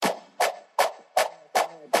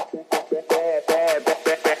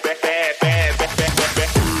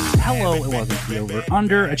Hello and welcome to the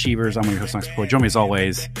Underachievers. I'm your host, Max McCoy. Join me as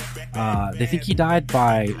always. They think he died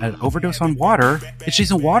by an overdose on water. It's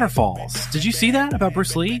chasing waterfalls. Did you see that about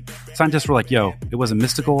Bruce Lee? Scientists were like, yo, it wasn't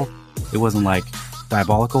mystical. It wasn't like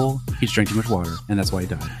diabolical. He just drank too much water, and that's why he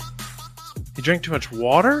died. He drank too much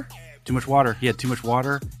water? Too much water. He had too much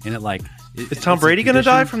water, and it like... Is Tom Brady going to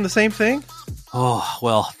die from the same thing? Oh,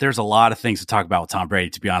 well, there's a lot of things to talk about with Tom Brady,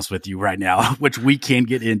 to be honest with you right now, which we can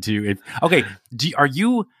get into. Okay, are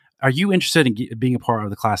you interested in being a part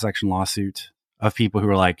of the class action lawsuit of people who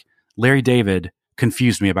are like, Larry David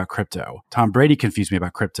confused me about crypto. Tom Brady confused me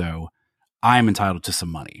about crypto. I'm entitled to some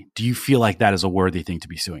money. Do you feel like that is a worthy thing to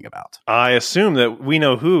be suing about? I assume that we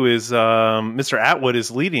know who is Mr. Atwood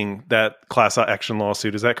is leading that class action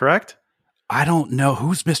lawsuit. Is that correct? I don't know.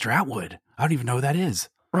 Who's Mr. Atwood? I don't even know who that is.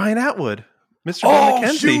 Ryan Atwood. Mr. Van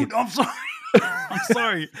McKenzie. Shoot. I'm sorry. I'm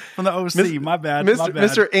sorry. From the OC. My bad.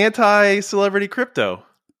 Mr. Anti-Celebrity Crypto.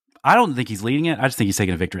 I don't think he's leading it. I just think he's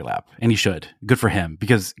taking a victory lap, and he should. Good for him,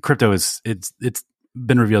 because crypto it's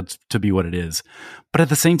been revealed to be what it is. But at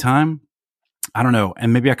the same time, I don't know,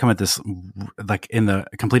 and maybe I come at this like in the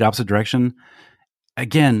complete opposite direction.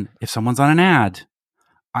 Again, if someone's on an ad,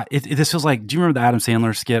 this feels like, do you remember the Adam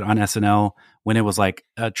Sandler skit on SNL when it was like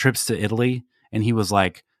trips to Italy, and he was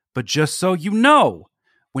like, but just so you know,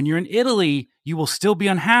 when you're in Italy, you will still be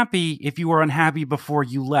unhappy if you were unhappy before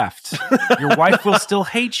you left. Your wife will still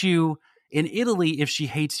hate you in Italy if she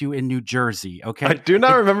hates you in New Jersey, okay? I do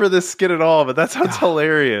not remember this skit at all, but that sounds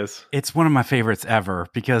hilarious. It's one of my favorites ever,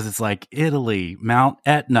 because it's like Italy, Mount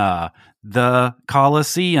Etna, the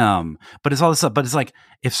Colosseum, but it's all this stuff. But it's like,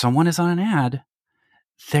 if someone is on an ad,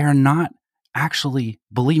 they're not actually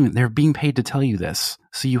believing it. They're being paid to tell you this.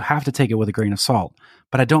 So you have to take it with a grain of salt.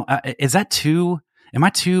 But I don't, am I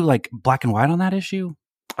too like black and white on that issue?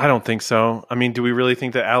 I don't think so. I mean, do we really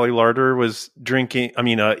think that Allie Larder was eating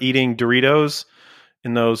Doritos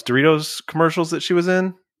in those Doritos commercials that she was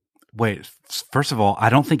in? Wait, first of all, I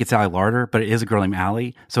don't think it's Allie Larder, but it is a girl named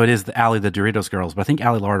Allie. So it is the Allie, the Doritos girls. But I think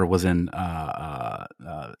Allie Larder was in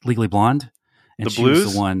Legally Blonde. And the Blues?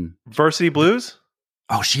 Was the one. Varsity Blues?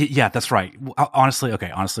 Oh, yeah, that's right.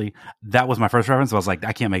 Honestly, that was my first reference. I was like,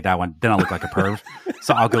 I can't make that one. Then I look like a perv.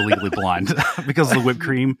 So I'll go Legally Blonde because of the whipped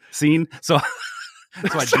cream scene. So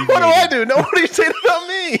what do I do? Nobody's saying about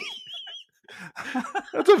me.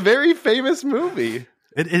 That's a very famous movie.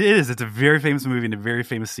 It is. It's a very famous movie and a very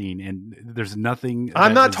famous scene. And there's nothing.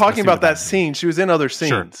 I'm not talking about that scene. She was in other scenes.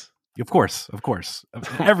 Sure. Of course.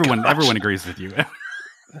 Everyone agrees with you.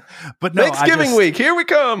 But no, Thanksgiving week, here we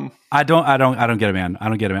come. I don't get it, man.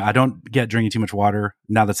 I don't get drinking too much water.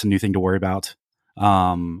 Now that's a new thing to worry about.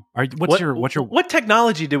 What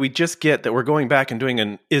technology did we just get that we're going back and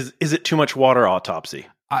doing is it too much water autopsy?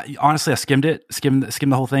 Honestly, I skimmed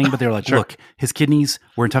the whole thing, but they were like, Sure. Look, his kidneys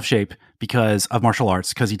were in tough shape because of martial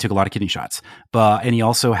arts, because he took a lot of kidney shots. And he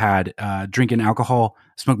also had drinking alcohol,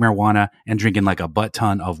 smoked marijuana, and drinking like a butt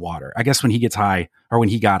ton of water. I guess when he gets high, or when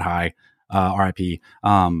he got high, RIP,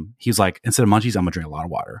 he's like, instead of munchies, I'm gonna drink a lot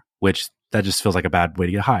of water, which that just feels like a bad way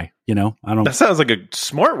to get high. You know, That sounds like a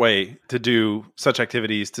smart way to do such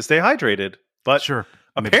activities to stay hydrated. But sure,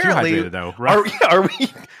 apparently, hydrated, though, right? Are we?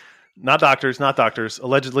 Not doctors.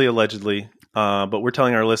 Allegedly. But we're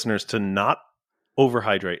telling our listeners to not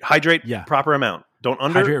overhydrate. Hydrate proper amount. Don't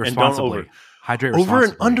under hydrate and don't over. Hydrate over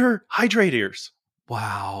and under hydrators.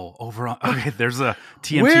 Wow. Okay, there's a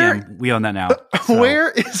TM. We own that now. So. Where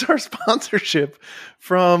is our sponsorship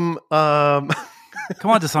from?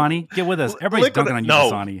 Come on, Dasani. Get with us. Everybody's dunking on you,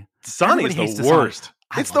 Dasani. Dasani is the worst.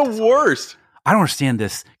 It's the worst. I don't understand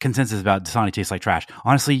this consensus about Dasani tastes like trash.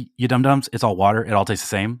 Honestly, you dum-dums, it's all water. It all tastes the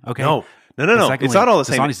same. Okay. No. Secondly, it's not all the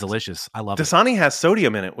same. Dasani's delicious. I love it. Dasani has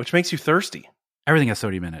sodium in it, which makes you thirsty. Everything has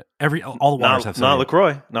sodium in it. All the waters have sodium.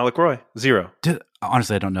 Not LaCroix. Zero.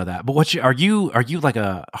 Honestly, I don't know that. But are you like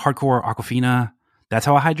a hardcore Aquafina? That's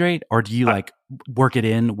how I hydrate, or do you like work it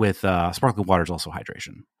in with sparkling water is also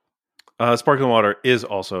hydration? Sparkling water is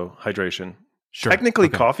also hydration. Sure. Technically,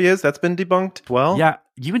 coffee is. That's been debunked. Well, yeah,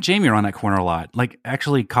 you and Jamie are on that corner a lot. Like,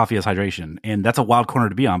 actually, coffee is hydration, and that's a wild corner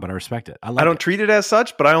to be on, but I respect it. I don't treat it as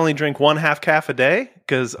such, but I only drink 1/2 calf a day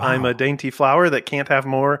because I'm a dainty flower that can't have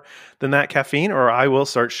more than that caffeine, or I will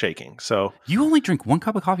start shaking. So you only drink 1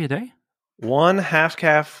 cup of coffee a day? 1/2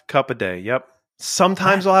 calf cup a day. Yep.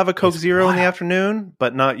 Sometimes I'll have a Coke Zero in the afternoon,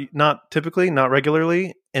 but not typically, not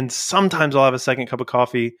regularly. And sometimes I'll have a second cup of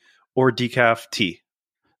coffee or decaf tea.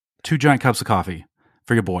 2 giant cups of coffee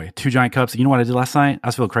for your boy. 2 giant cups. You know what I did last night? I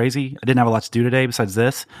was feeling crazy. I didn't have a lot to do today besides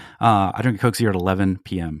this. I drank a Coke Zero at 11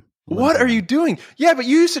 p.m. What are you doing? Yeah, but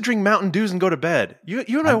you used to drink Mountain Dews and go to bed. You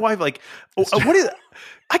and my wife, like, what is?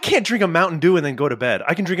 I can't drink a Mountain Dew and then go to bed.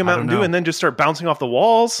 I can drink a Mountain Dew and then just start bouncing off the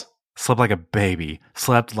walls. Slept like a baby.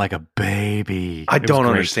 I don't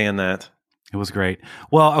understand that. It was great.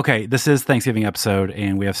 Well, okay, this is Thanksgiving episode,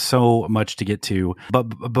 and we have so much to get to. But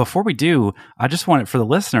before we do, I just want it for the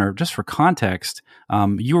listener, just for context.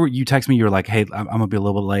 You text me, you were like, "Hey, I'm gonna be a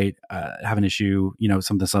little bit late. Have an issue,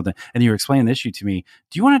 something," and you were explaining the issue to me.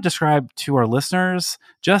 Do you want to describe to our listeners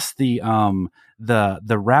just the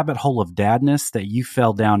rabbit hole of dadness that you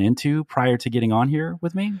fell down into prior to getting on here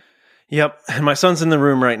with me? Yep. And my son's in the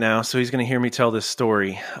room right now, so he's going to hear me tell this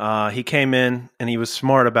story. He came in and he was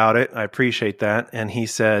smart about it. I appreciate that. And he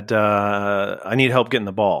said, I need help getting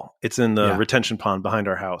the ball. It's in the retention pond behind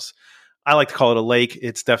our house. I like to call it a lake.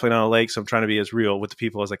 It's definitely not a lake, so I'm trying to be as real with the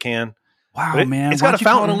people as I can. Wow, man. It's got a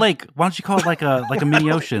fountain. Call it a lake? Why don't you call it like a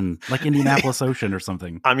mini ocean, like Indianapolis Ocean or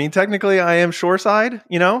something? I mean, technically I am shoreside,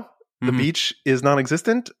 The beach is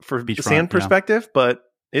non-existent for the sand perspective, but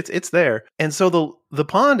it's there. And so the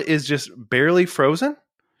pond is just barely frozen.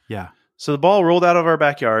 Yeah. So the ball rolled out of our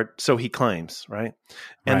backyard, so he claims, right?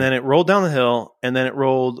 And then it rolled down the hill, and then it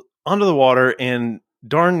rolled onto the water and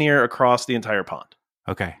darn near across the entire pond.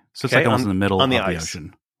 Okay. So it's like almost in the middle of the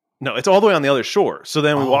ocean. No, it's all the way on the other shore. So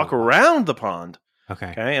then we walk around the pond.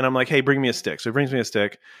 Okay. And I'm like, hey, bring me a stick. So he brings me a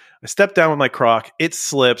stick. I step down with my Croc. It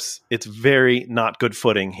slips. It's very not good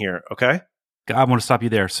footing here. Okay. I want to stop you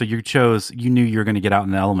there. So you knew you were going to get out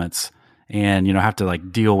in the elements and, have to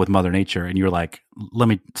like deal with Mother Nature. And you were like, let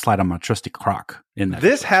me slide on my trusty Croc in that.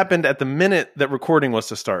 This happened at the minute that recording was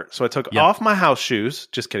to start. So I took off my house shoes.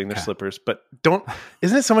 Just kidding. They're slippers. But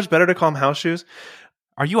isn't it so much better to call them house shoes?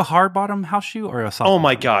 Are you a hard bottom house shoe or a soft Oh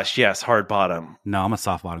my bottom? gosh. Yes. Hard bottom. No, I'm a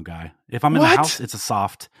soft bottom guy. If I'm in the house, it's a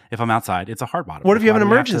soft. If I'm outside, it's a hard bottom. What if you have an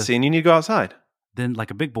emergency and you need to go outside? Then,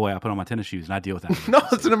 like a big boy, I put on my tennis shoes and I deal with that. No,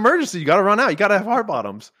 it's an emergency. You got to run out. You got to have hard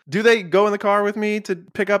bottoms. Do they go in the car with me to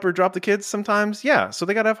pick up or drop the kids sometimes? Yeah. So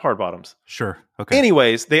they got to have hard bottoms. Sure. Okay.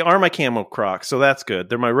 Anyways, they are my camo Crocs. So that's good.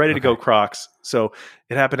 They're my ready to go Crocs. So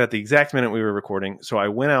it happened at the exact minute we were recording. So I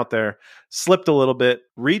went out there, slipped a little bit,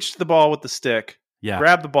 reached the ball with the stick,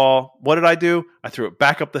 grabbed the ball. What did I do? I threw it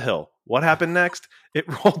back up the hill. What happened next? It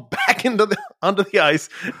rolled back onto the ice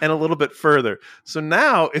and a little bit further. So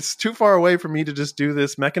now it's too far away for me to just do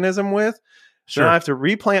this mechanism with. Sure. So I have to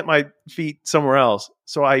replant my feet somewhere else.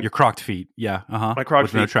 So your crocked feet. Yeah. My crocked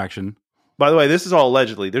feet. No traction. By the way, this is all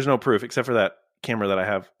allegedly. There's no proof except for that camera that I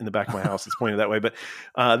have in the back of my house. It's pointed that way. But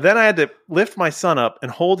then I had to lift my son up and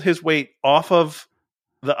hold his weight off of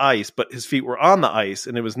the ice, but his feet were on the ice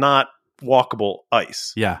and it was not walkable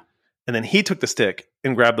ice. Yeah. And then he took the stick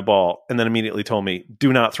and grabbed the ball and then immediately told me,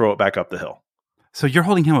 do not throw it back up the hill. So you're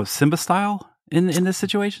holding him up Simba style in this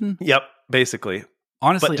situation? Yep, basically.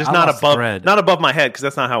 Honestly, but just not above my head because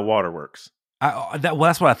that's not how water works.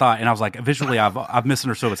 That's what I thought, and I was like, visually, I've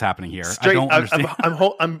misunderstood what's happening here. I don't understand.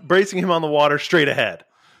 I'm bracing him on the water straight ahead.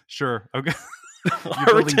 Sure. Okay.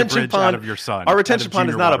 Our retention pond out of your son. Our retention pond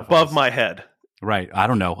is not above my head. Right. I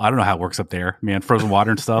don't know how it works up there, man. Frozen water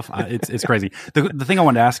and stuff. It's crazy. The thing I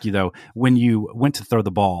wanted to ask you though, when you went to throw the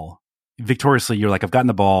ball victoriously, you're like, I've gotten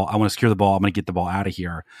the ball. I want to secure the ball. I'm going to get the ball out of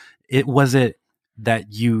here. Was it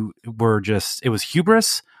that you were it was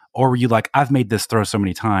hubris, or were you like, I've made this throw so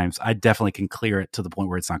many times, I definitely can clear it to the point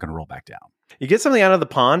where it's not going to roll back down? You get something out of the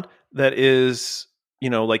pond that is,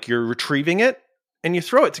 like you're retrieving it and you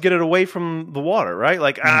throw it to get it away from the water, right?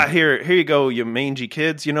 Like, here you go, you mangy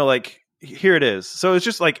kids, like, here it is. So it's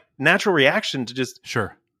just like natural reaction to just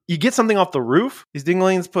sure. You get something off the roof. These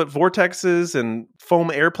dinglings put vortexes and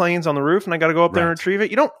foam airplanes on the roof, and I got to go up there and retrieve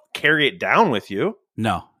it. You don't carry it down with you.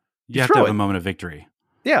 No, you have to have a moment of victory.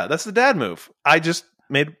 Yeah, that's the dad move. I just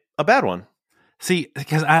made a bad one. See,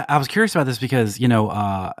 because I was curious about this because,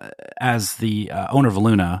 as the owner of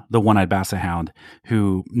Luna, the one-eyed basset hound,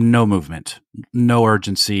 who no movement, no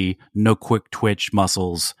urgency, no quick twitch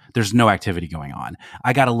muscles, there's no activity going on.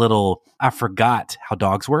 I forgot how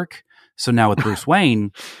dogs work. So now with Bruce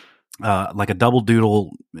Wayne, like a double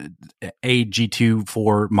doodle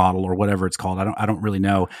AG24 model or whatever it's called. I don't really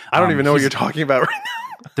know. I don't even know what you're talking about right now.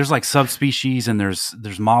 There's like subspecies and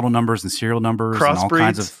there's model numbers and serial numbers and all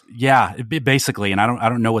kinds of basically. And I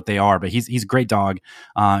don't know what they are, but he's a great dog.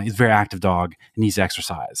 He's a very active dog and needs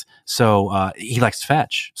exercise. So he likes to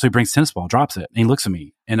fetch. So he brings tennis ball, drops it, and he looks at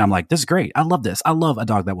me and I'm like, this is great. I love this. I love a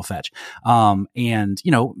dog that will fetch. And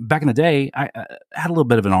back in the day, I had a little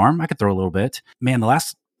bit of an arm. I could throw a little bit. Man, the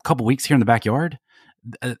last couple weeks here in the backyard,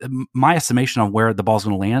 my estimation on where the ball's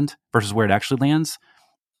going to land versus where it actually lands,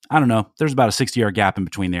 I don't know. There's about a 60-yard gap in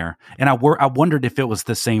between there. And I wondered if it was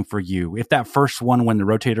the same for you. If that first one, when the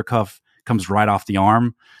rotator cuff comes right off the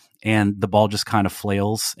arm and the ball just kind of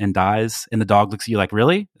flails and dies, and the dog looks at you like,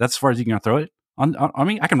 really? That's as far as you can throw it? I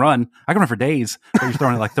mean, I can run for days, but you're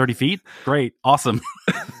throwing it like 30 feet? Great. Awesome.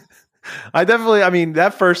 I mean,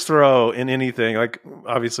 that first throw in anything, like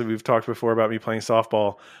obviously we've talked before about me playing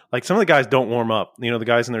softball. Like some of the guys don't warm up. You know, the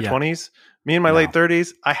guys in their 20s. Me in my late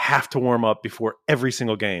 30s, I have to warm up before every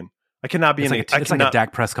single game. I cannot be it's like a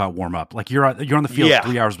Dak Prescott warm up. Like you're on the field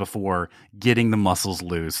 3 hours before, getting the muscles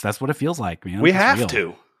loose. That's what it feels like, man. We have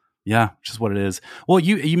to. Yeah, which is what it is. Well,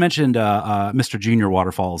 you mentioned Mr. Junior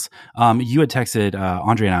Waterfalls. You had texted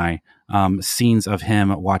Andre and I scenes of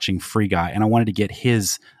him watching Free Guy, and I wanted to get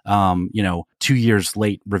his 2 years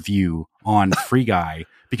late review on Free Guy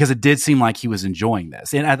because it did seem like he was enjoying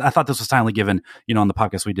this, and I thought this was timely given on the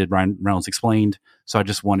podcast we did, Ryan Reynolds Explained. So I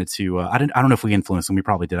just wanted to I don't know if we influenced him. We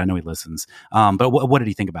probably did. I know he listens. But what did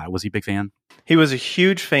he think about it? Was he a big fan? He was a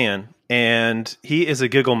huge fan. And he is a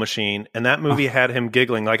giggle machine, and that movie had him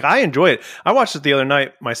giggling. Like, I enjoy it. I watched it the other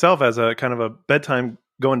night myself as a kind of a bedtime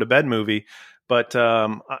going to bed movie. But,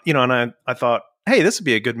 and I thought, hey, this would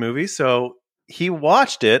be a good movie. So he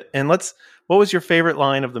watched it, and what was your favorite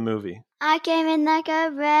line of the movie? I came in like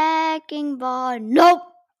a wrecking ball. Nope.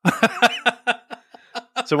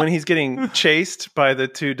 So when he's getting chased by the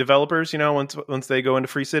two developers, once they go into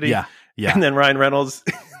Free City. Yeah. And then Ryan Reynolds,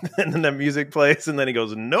 and then the music plays, and then he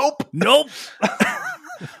goes, nope.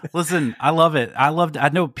 Listen, I love it. I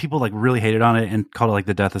know people like really hated on it and called it like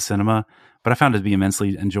the death of cinema, but I found it to be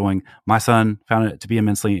immensely enjoying. My son found it to be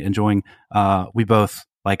immensely enjoying. We both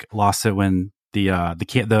like lost it when the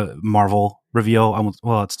Marvel reveal.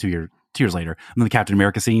 It's 2 years later, and then the Captain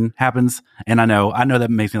America scene happens. And I know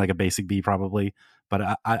that makes me like a basic B probably,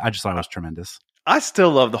 but I just thought it was tremendous. I still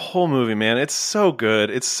love the whole movie, man. It's so good.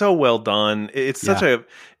 It's so well done. It's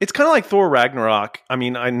it's kind of like Thor Ragnarok. I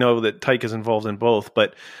mean, I know that Taika is involved in both,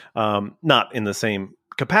 but not in the same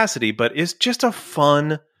capacity, but it's just a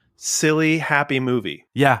fun, silly, happy movie.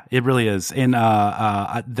 Yeah, it really is. And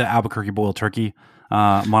the Albuquerque boiled turkey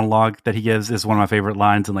monologue that he gives is one of my favorite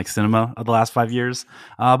lines in like cinema of the last 5 years.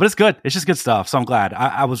 But it's good. It's just good stuff. So I'm glad.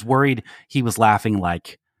 I was worried he was laughing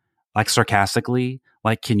like sarcastically.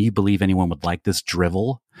 Like, can you believe anyone would like this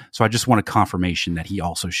drivel? So I just want a confirmation that he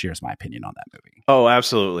also shares my opinion on that movie. Oh,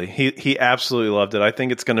 absolutely. He absolutely loved it. I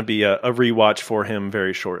think it's going to be a rewatch for him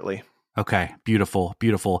very shortly. Okay. Beautiful.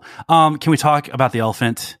 Beautiful. Can we talk about the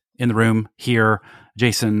elephant in the room here?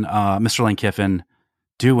 Jason, Mr. Lane Kiffin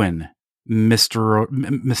doing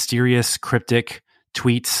mysterious, cryptic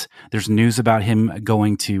tweets. There's news about him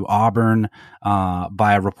going to Auburn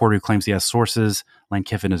by a reporter who claims he has sources. Lane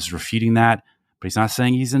Kiffin is refuting that. But he's not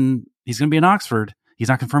saying he's going to be in Oxford. He's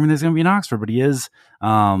not confirming that he's going to be in Oxford, but he is,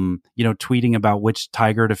 tweeting about which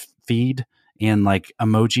tiger to feed and like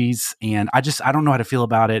emojis. And I don't know how to feel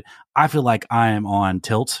about it. I feel like I am on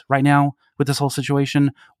tilt right now with this whole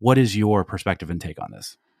situation. What is your perspective and take on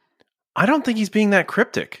this? I don't think he's being that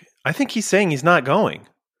cryptic. I think he's saying he's not going.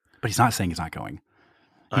 But he's not saying he's not going.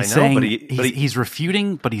 He's saying he's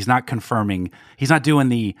refuting, but he's not confirming. He's not doing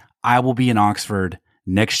the I will be in Oxford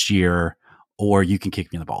next year, or you can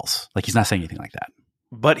kick me in the balls. Like, he's not saying anything like that.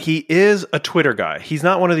 But he is a Twitter guy. He's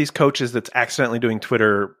not one of these coaches that's accidentally doing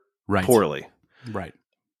Twitter poorly. Right.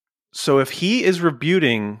 So if he is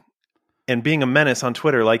rebuting and being a menace on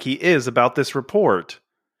Twitter like he is about this report,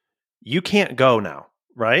 you can't go now,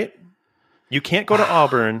 right? You can't go to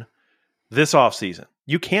Auburn this offseason.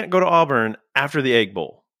 You can't go to Auburn after the Egg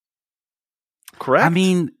Bowl. Correct? I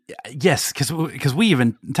mean, yes, because we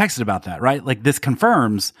even texted about that, right? Like, this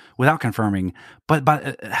confirms without confirming. But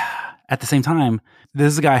at the same time,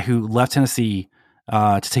 this is a guy who left Tennessee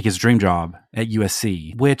to take his dream job at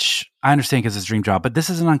USC, which I understand because it's his dream job. But this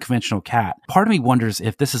is an unconventional cat. Part of me wonders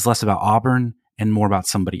if this is less about Auburn and more about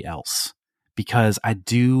somebody else. Because I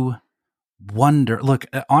do wonder. Look,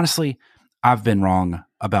 honestly, I've been wrong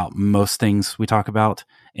about most things we talk about.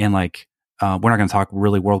 And like, we're not going to talk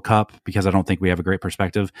really World Cup because I don't think we have a great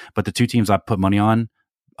perspective. But the two teams I put money on,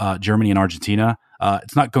 Germany and Argentina,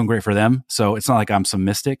 it's not going great for them. So it's not like I'm some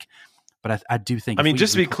mystic. But I do think. I mean,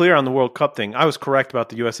 just to be clear on the World Cup thing, I was correct about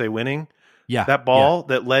the USA winning. Yeah. That ball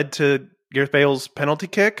that led to Gareth Bale's penalty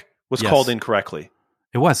kick was called incorrectly.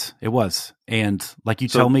 It was. And like you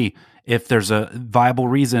tell me, if there's a viable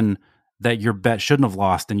reason that your bet shouldn't have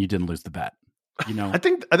lost, then you didn't lose the bet. You know, I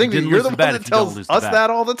think that you're the one that tells us that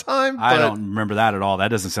all the time. I don't remember that at all. That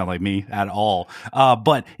doesn't sound like me at all.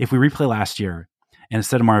 But if we replay last year and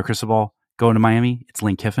instead of Mario Cristobal going to Miami, it's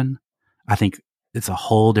Lane Kiffin, I think it's a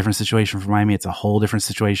whole different situation for Miami. It's a whole different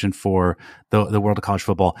situation for the world of college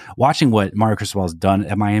football. Watching what Mario Cristobal has done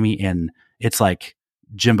at Miami, and it's like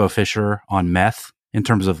Jimbo Fisher on meth in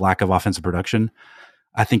terms of lack of offensive production.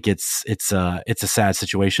 I think it's a sad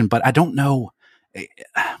situation, but I don't know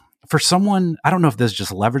for someone. I don't know if this is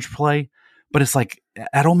just leverage play, but it's like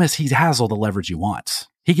at Ole Miss, he has all the leverage he wants.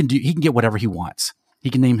 He can get whatever he wants. He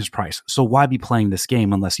can name his price. So why be playing this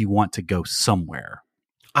game unless you want to go somewhere?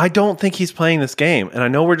 I don't think he's playing this game. And I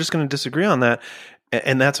know we're just going to disagree on that,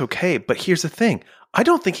 and that's okay. But here's the thing. I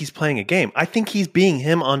don't think he's playing a game. I think he's being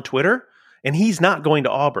him on Twitter, and he's not going to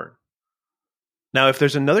Auburn. Now, if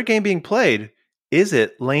there's another game being played, is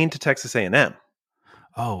it Lane to Texas A&M?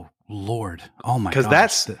 Oh, Lord. Oh, my gosh.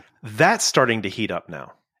 Because that's starting to heat up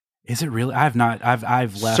now. Is it really? I've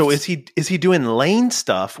left. So is he doing Lane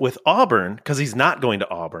stuff with Auburn because he's not going to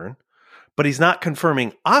Auburn, but he's not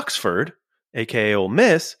confirming Oxford, aka Ole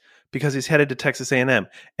Miss, because he's headed to Texas A&M.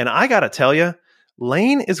 And I got to tell you,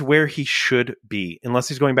 Lane is where he should be, unless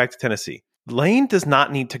he's going back to Tennessee. Lane does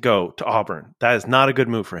not need to go to Auburn. That is not a good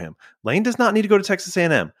move for him. Lane does not need to go to Texas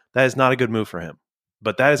A&M. That is not a good move for him.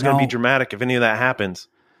 But that is going to be dramatic if any of that happens.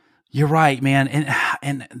 You're right, man.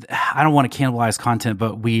 And I don't want to cannibalize content,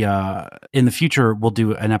 but we in the future we'll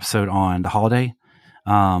do an episode on The Holiday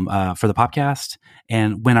for the podcast.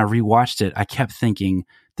 And when I rewatched it, I kept thinking,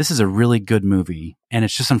 this is a really good movie, and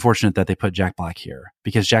it's just unfortunate that they put Jack Black here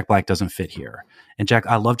because Jack Black doesn't fit here. And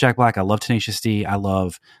I love Jack Black. I love Tenacious D. I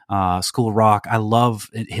love School of Rock. I love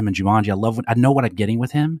him in Jumanji. I know what I'm getting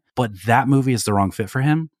with him, but that movie is the wrong fit for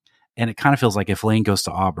him. And it kind of feels like if Lane goes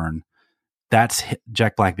to Auburn, that's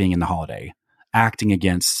Jack Black being in The Holiday, acting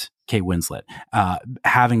against Kate Winslet,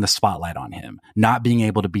 having the spotlight on him, not being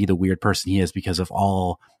able to be the weird person he is because of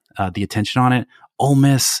all the attention on it. Ole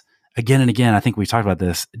Miss, again and again, I think we've talked about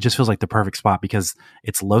this, it just feels like the perfect spot because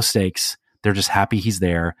it's low stakes. They're just happy he's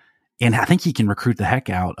there. And I think he can recruit the heck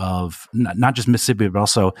out of not just Mississippi, but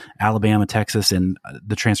also Alabama, Texas, and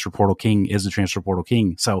the transfer portal king is the transfer portal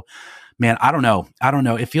king. So, man, I don't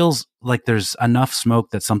know. It feels like there's enough smoke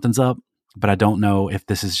that something's up, but I don't know if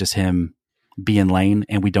this is just him being Lane,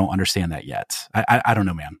 and we don't understand that yet. I don't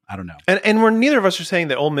know, man. I don't know. And we're neither of us are saying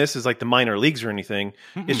that Ole Miss is like the minor leagues or anything.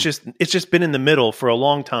 Mm-mm. It's just been in the middle for a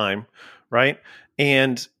long time, right?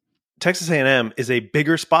 And Texas A&M is a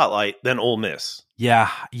bigger spotlight than Ole Miss.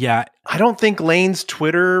 Yeah. I don't think Lane's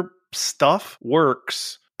Twitter stuff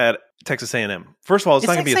works at Texas A&M. First of all, it's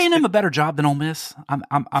not going to be A&M a better job than Ole Miss.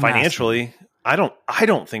 I'm financially. Asking. I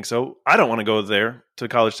don't think so. I don't want to go there to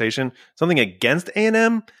College Station. Something against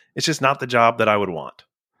A&M. It's just not the job that I would want.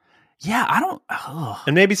 Yeah, I don't.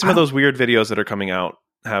 And maybe some of those weird videos that are coming out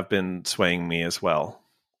have been swaying me as well.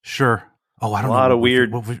 Sure. Oh, I don't know. A lot of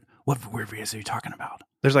weird. What weird videos are you talking about?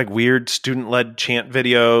 There's like weird student-led chant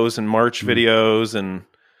videos and march videos and.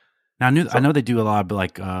 Now I know they do a lot of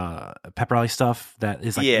like pep rally stuff that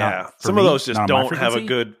is like some of those just don't have a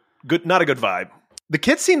good not a good vibe. The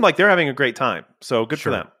kids seem like they're having a great time, so good for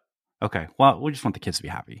them. Okay, well, we just want the kids to be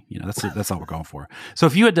happy. You know, that's all we're going for. So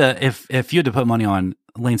if you had to if you had to put money on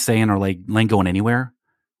Lane staying or like Lane going anywhere,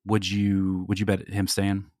 would you bet him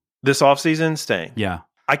staying this offseason? Staying, yeah.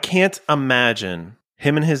 I can't imagine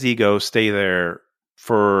him and his ego stay there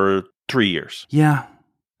for 3 years. Yeah,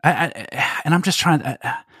 and I'm just trying.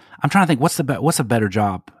 I'm trying to think what's a better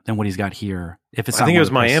job than what he's got here. If it's I think it was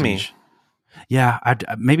Miami. Prestige. Yeah,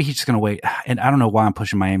 maybe he's just going to wait. And I don't know why I'm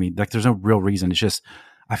pushing Miami. Like, there's no real reason. It's just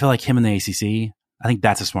I feel like him in the ACC. I think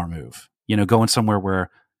that's a smart move. You know, going somewhere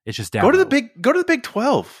where it's just down. Go to the Big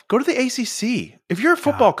 12. Go to the ACC. If you're a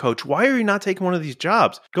football coach, why are you not taking one of these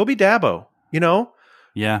jobs? Go be Dabo. You know.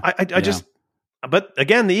 Yeah. I just. But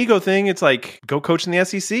again, the ego thing. It's like go coach in the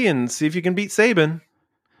SEC and see if you can beat Saban.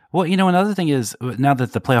 Well, you know, another thing is now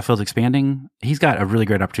that the playoff field's expanding, he's got a really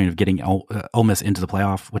great opportunity of getting Ole Miss into the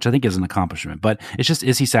playoff, which I think is an accomplishment. But it's just,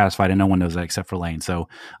 is he satisfied? And no one knows that except for Lane. So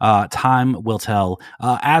time will tell.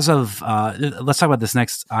 Let's talk about this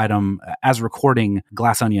next item. As recording,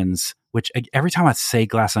 Glass Onions, which every time I say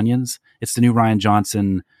Glass Onions, it's the new Rian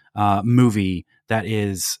Johnson movie that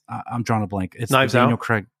is, I'm drawing a blank. It's Knives Daniel Out.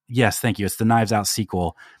 Craig. Yes, thank you. It's the Knives Out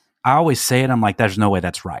sequel. I always say it. I'm like, there's no way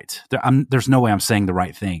that's right. There's no way I'm saying the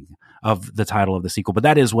right thing of the title of the sequel, but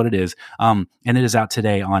that is what it is. And it is out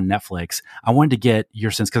today on Netflix. I wanted to get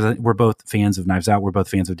your sense because we're both fans of Knives Out. We're both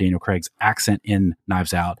fans of Daniel Craig's accent in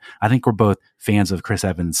Knives Out. I think we're both fans of Chris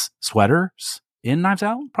Evans' sweaters in Knives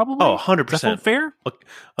Out, probably. Oh, 100%. Is that fair?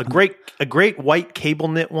 A great white cable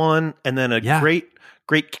knit one, and then a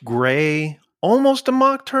great gray almost a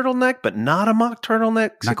mock turtleneck, but not a mock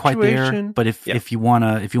turtleneck Not quite there, situation. but if you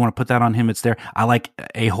wanna put that on him, it's there. I like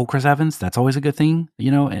a whole Chris Evans. That's always a good thing,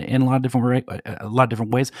 in a lot of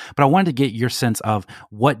different ways. But I wanted to get your sense of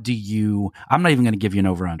what do you. I'm not even going to give you an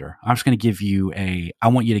over under. I'm just going to give you I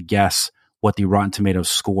want you to guess what the Rotten Tomatoes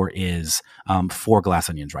score is for Glass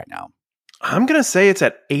Onions right now. I'm going to say it's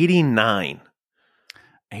at 89.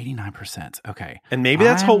 89%. Okay, and maybe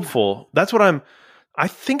that's hopeful. That's what I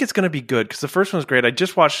think it's going to be good because the first one's great. I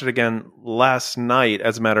just watched it again last night,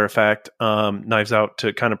 as a matter of fact, Knives Out,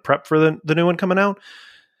 to kind of prep for the new one coming out.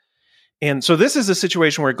 And so this is a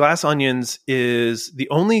situation where Glass Onions is the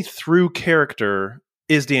only through character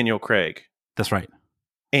is Daniel Craig. That's right.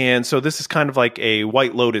 And so this is kind of like a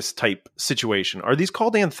White Lotus type situation. Are these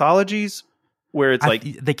called anthologies where it's like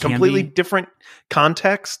they can completely be. Different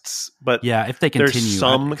contexts? But yeah, if they continue, there's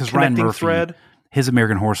some because Ryan connecting Murphy, thread. His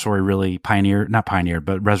American Horror Story really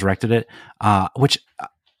but resurrected it, which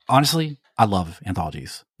honestly, I love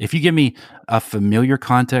anthologies. If you give me a familiar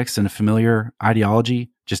context and a familiar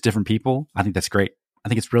ideology, just different people, I think that's great. I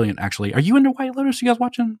think it's brilliant, actually. Are you into White Lotus? Are you guys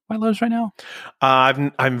watching White Lotus right now?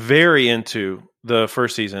 I'm very into the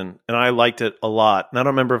first season, and I liked it a lot. And I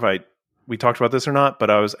don't remember if we talked about this or not, but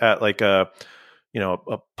I was at like a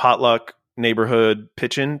potluck neighborhood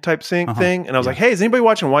pitch-in type thing, and I was like, hey, is anybody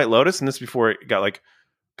watching White Lotus? And this before it got like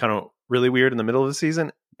kind of really weird in the middle of the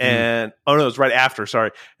season. And oh no, it was right after, sorry.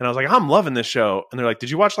 And I was like, I'm loving this show. And they're like, did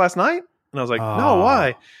you watch last night? And I was like, no, why?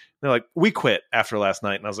 And they're like, we quit after last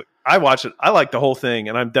night. And I was like, I watched it. I liked the whole thing,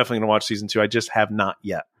 and I'm definitely gonna watch season 2. I just have not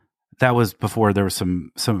yet. That was before there was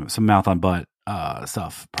some mouth on butt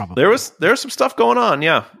stuff. Probably there was some stuff going on.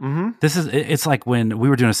 Yeah. Mm-hmm. It's like when we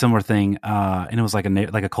were doing a similar thing, and it was like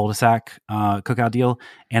a cul-de-sac cookout deal,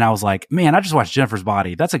 and I was like, man, I just watched Jennifer's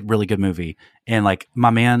Body. That's a really good movie. And like, my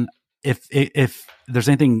man, if there's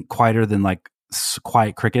anything quieter than like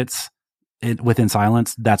quiet crickets within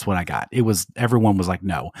silence, that's what I got. Everyone was like,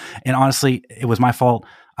 no. And honestly, it was my fault.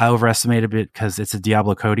 I overestimated it because it's a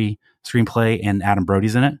Diablo Cody screenplay and Adam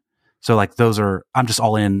Brody's in it. So like I'm just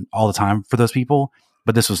all in all the time for those people,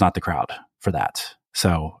 but this was not the crowd for that.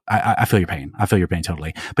 So I feel your pain. I feel your pain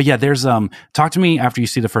totally. But yeah, there's talk to me after you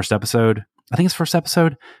see the first episode. I think it's first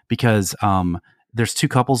episode because there's two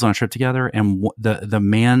couples on a trip together, and the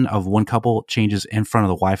man of one couple changes in front of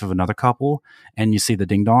the wife of another couple, and you see the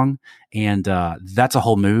ding dong, and that's a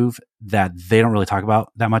whole move that they don't really talk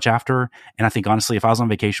about that much after. And I think honestly, if I was on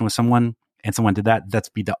vacation with someone and someone did that,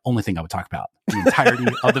 that'd be the only thing I would talk about the entirety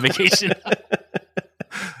of the vacation.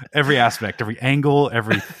 Every aspect, every angle,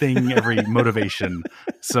 everything, every motivation.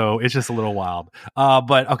 So it's just a little wild.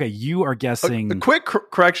 But okay, you are guessing. A quick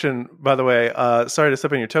correction, by the way. Sorry to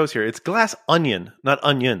step on your toes here. It's Glass Onion, not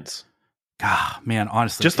onions. Ah, man,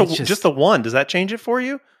 honestly. Just the one. Does that change it for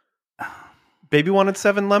you? Baby wanted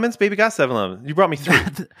 7 lemons. Baby got 7 lemons. You brought me 3.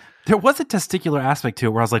 There was a testicular aspect to it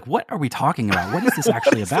where I was like, what are we talking about? What is this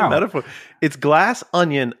actually about? The metaphor? It's Glass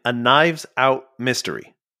Onion, a Knives Out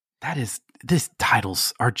mystery. These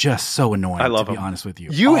titles are just so annoying. I love to be them. honest with you.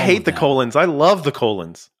 You hate the colons. I love the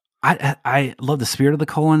colons. I love the spirit of the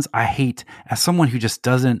colons. I hate, as someone who just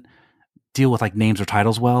doesn't deal with like names or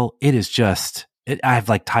titles well, it is just, I have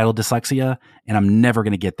like title dyslexia, and I'm never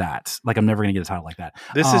going to get that. Like, I'm never going to get a title like that.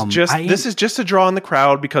 This is just to draw in the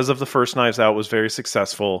crowd because of the first Knives Out was very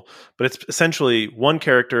successful, but it's essentially one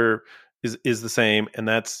character is the same, and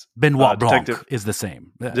that's Benoit Blanc is the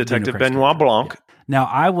same. Detective Benoit Blanc. Yeah. Now,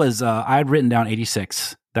 I had written down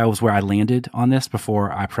 86. That was where I landed on this before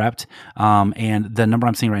I prepped. And the number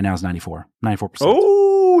I'm seeing right now is 94%.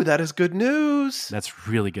 Oh, that is good news. That's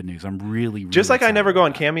really good news. I'm really just like I never go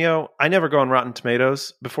on Cameo. I never go on Rotten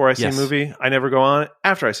Tomatoes before I see a movie. I never go on it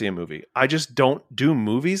after I see a movie. I just don't do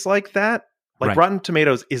movies like that. Like, Rotten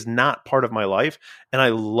Tomatoes is not part of my life, and I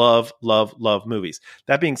love, love, love movies.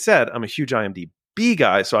 That being said, I'm a huge IMDb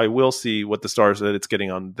guy, so I will see what the stars that it's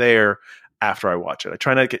getting on there after I watch it. I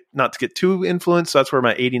try not to get too influenced, so that's where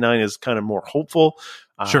my 89 is kind of more hopeful.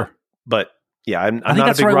 Sure. But yeah, I'm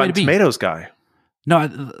not a big Rotten Tomatoes guy. No,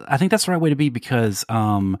 I think that's the right way to be because,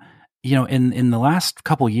 in the last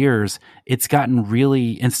couple years, it's gotten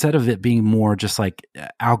really, instead of it being more just like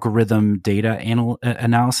algorithm data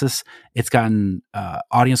analysis, it's gotten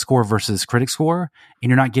audience score versus critic score, and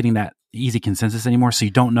you're not getting that easy consensus anymore. So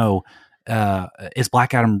you don't know, is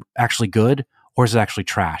Black Adam actually good or is it actually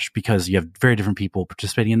trash? Because you have very different people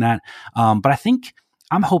participating in that. But I think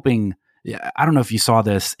I'm hoping, I don't know if you saw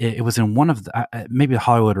this, it was in one of the, maybe the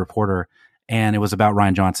Hollywood Reporter, and it was about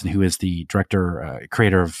Rian Johnson, who is the director,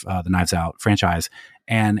 creator of the Knives Out franchise.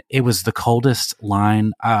 And it was the coldest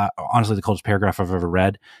line, honestly, the coldest paragraph I've ever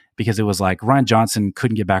read. because it was like Rian Johnson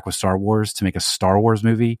couldn't get back with Star Wars to make a Star Wars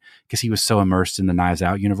movie because he was so immersed in the Knives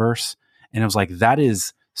Out universe. And it was like, that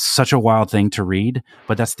is such a wild thing to read,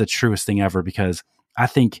 but that's the truest thing ever, because I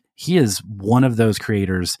think he is one of those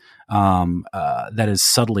creators that is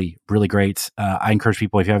subtly really great. I encourage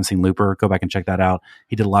people, if you haven't seen Looper, go back and check that out.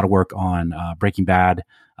 He did a lot of work on Breaking Bad.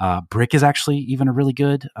 Brick is actually even a really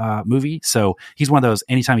good movie. So he's one of those,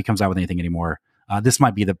 anytime he comes out with anything anymore, this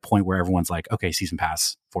might be the point where everyone's like, okay, season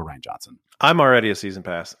pass for Rian Johnson. I'm already a season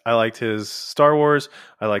pass. I liked his Star Wars.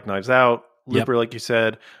 I like Knives Out. Looper, like you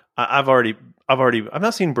said. I've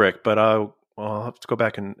not seen Brick, but I'll have to go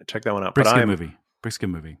back and check that one out. Brick's a good movie. Brick's a good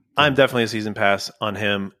movie. I'm definitely a season pass on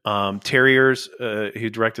him. Terriers,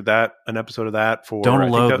 he directed an episode of that for Don't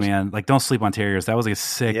Elope, man. Like, don't sleep on Terriers. That was a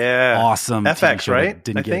sick, awesome FX, TV show right?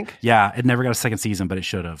 Didn't I think. Yeah, it never got a second season, but it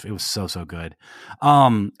should have. It was so good.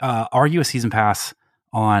 Are you a season pass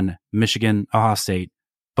on Michigan, Ohio State,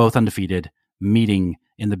 both undefeated, meeting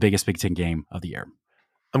in the biggest Big Ten game of the year?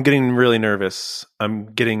 I'm getting really nervous.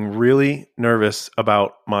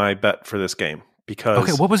 About my bet for this game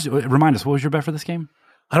because remind us, what was your bet for this game?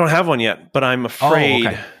 I don't have one yet, but I'm afraid.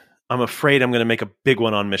 Okay. I'm afraid I'm going to make a big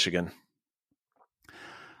one on Michigan.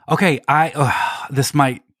 Okay, this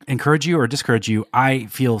might encourage you or discourage you. I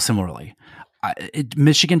feel similarly.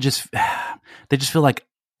 Michigan they just feel like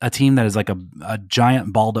a team that is like a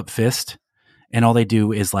giant balled up fist, and all they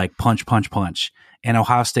do is like punch. And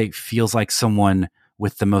Ohio State feels like someone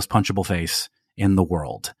with the most punchable face in the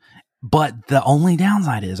world. But the only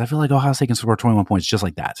downside is I feel like Ohio State can score 21 points just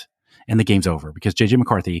like that, and the game's over, because J.J.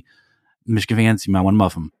 McCarthy, Michigan fans, you might want to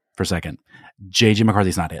muff him for a second. J.J.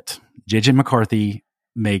 McCarthy's not it. J.J. McCarthy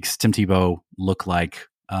makes Tim Tebow look like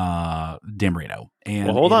Dan Marino. And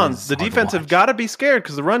well, hold on. The defense have got to be scared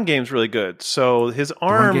because the run game's really good. So his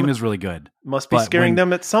arm run game is really good. Must be scaring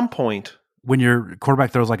them at some point. When your quarterback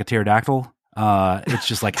throws like a pterodactyl, it's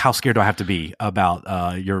just like, how scared do I have to be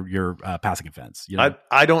about your passing offense? You know?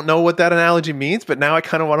 I don't know what that analogy means, but now I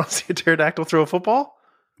kind of want to see a pterodactyl throw a football.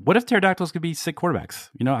 What if pterodactyls could be sick quarterbacks?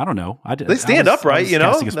 You know, I don't know. They stand upright,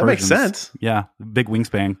 that makes sense. Yeah, big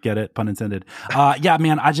wingspan. Get it? Pun intended. Yeah,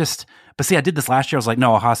 man. But see, I did this last year. I was like,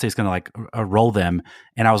 no, Ohio State's going to like roll them,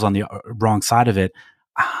 and I was on the wrong side of it.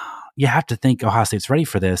 You have to think Ohio State's ready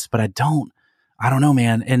for this, but I don't know,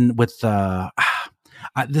 man. And with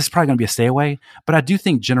this is probably going to be a stay away, but I do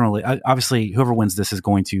think generally, obviously, whoever wins this is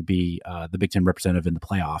going to be the Big Ten representative in the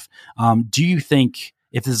playoff. Do you think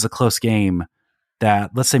if this is a close game,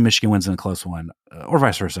 that let's say Michigan wins in a close one, or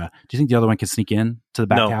vice versa, do you think the other one can sneak in to the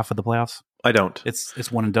back half of the playoffs? I don't.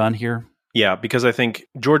 It's one and done here. Yeah, because I think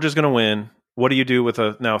Georgia's going to win. What do you do with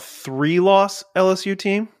a now 3-loss LSU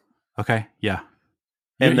team? Okay, yeah.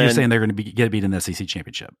 You're saying they're going to get beat in the SEC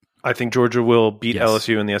championship. I think Georgia will beat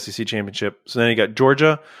LSU in the SEC championship. So then you got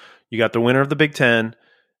Georgia, you got the winner of the Big Ten,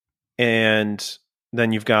 and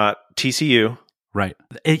then you've got TCU. Right.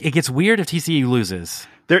 It gets weird if TCU loses.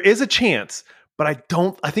 There is a chance, but I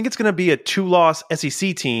think it's going to be a 2-loss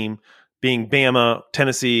SEC team, being Bama,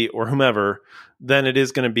 Tennessee, or whomever, than it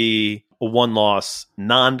is going to be a 1-loss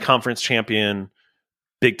non-conference champion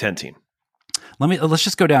Big Ten team. Let's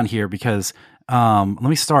just go down here, because let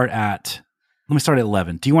me start at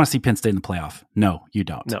 11. Do you want to see Penn State in the playoff? No, you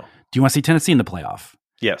don't. No. Do you want to see Tennessee in the playoff?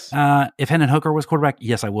 Yes. If Hendon Hooker was quarterback,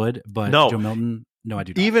 yes, I would. But no. Joe Milton, no, I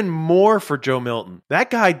do not. Even more for Joe Milton. That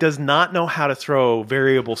guy does not know how to throw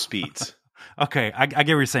variable speeds. Okay, I get what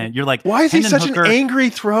you're saying. You're like, why is he such an angry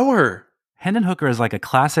thrower? Hendon Hooker is like a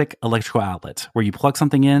classic electrical outlet where you plug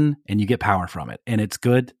something in and you get power from it, and it's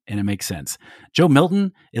good and it makes sense. Joe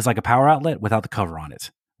Milton is like a power outlet without the cover on it,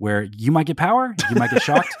 where you might get power, you might get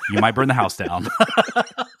shocked, you might burn the house down.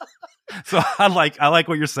 So I like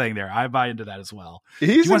what you're saying there. I buy into that as well.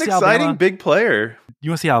 He's an exciting big player. You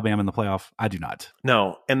want to see Alabama in the playoff? I do not.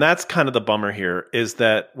 No, and that's kind of the bummer here, is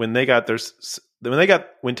that when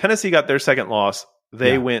Tennessee got their second loss,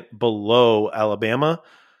 they went below Alabama.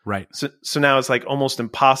 Right. So now it's like almost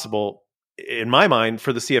impossible, in my mind,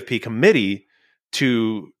 for the CFP committee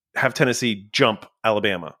to have Tennessee jump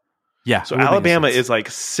Alabama. Yeah. So Alabama is like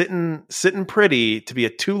sitting pretty to be a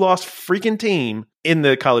 2-loss freaking team in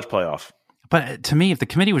the college playoff. But to me, if the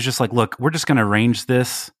committee was just like, look, we're just going to arrange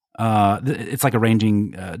this, it's like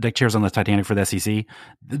arranging deck chairs on the Titanic for the SEC.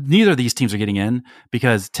 Neither of these teams are getting in,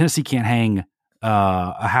 because Tennessee can't hang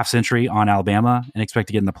a half century on Alabama and expect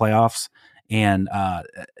to get in the playoffs. And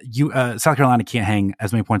South Carolina can't hang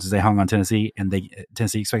as many points as they hung on Tennessee, and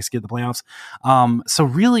Tennessee expects to get in the playoffs. So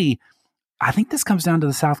really, I think this comes down to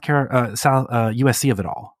the USC of it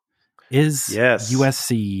all. Is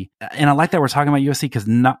USC, and I like that we're talking about USC, because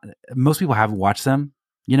most people haven't watched them.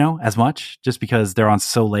 as much just because they're on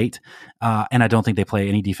so late. And I don't think they play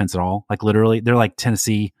any defense at all. Like literally, they're like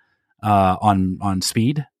Tennessee on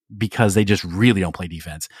speed because they just really don't play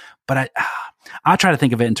defense. But I try to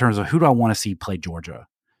think of it in terms of who do I want to see play Georgia,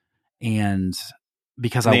 and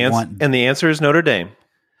because the answer is Notre Dame.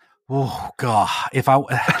 Oh God! If I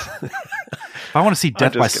want to see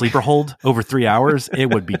death by sleeper hold over 3 hours,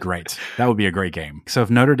 it would be great. That would be a great game. So if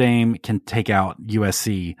Notre Dame can take out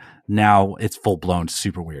USC, now it's full blown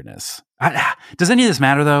super weirdness. Does any of this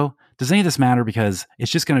matter though? Does any of this matter? Because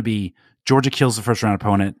it's just going to be Georgia kills the first round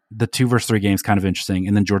opponent. The 2 versus 3 game is kind of interesting,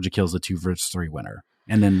 and then Georgia kills the 2 versus 3 winner,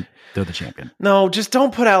 and then they're the champion. No, just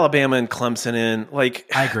don't put Alabama and Clemson in. Like,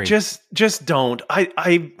 I agree. Just don't.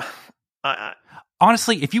 I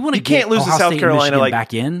honestly, if you want to get can't lose Ohio to South State Carolina and Michigan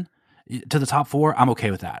back in to the top 4, I'm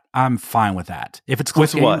okay with that. I'm fine with that. If it's a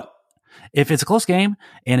close game, what? If it's a close game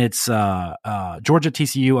and it's Georgia,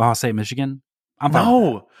 TCU, Ohio State, Michigan, I'm fine.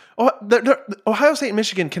 No. Ohio State and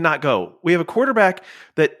Michigan cannot go. We have a quarterback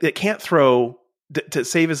that can't throw to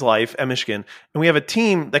save his life at Michigan, and we have a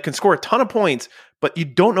team that can score a ton of points, but you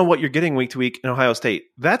don't know what you're getting week to week in Ohio State.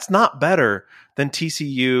 That's not better than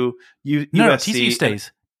TCU, USC. No, TCU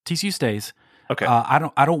stays. TCU stays. Okay. I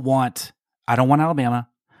don't want Alabama.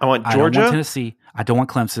 I want Georgia. I don't want Tennessee. I don't want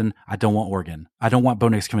Clemson. I don't want Oregon. I don't want Bo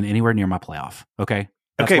Nix coming anywhere near my playoff. Okay.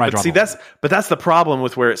 That's the problem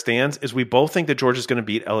with where it stands is we both think that Georgia's going to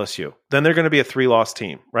beat LSU. Then they're going to be a 3-loss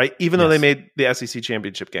team, right? Even though they made the SEC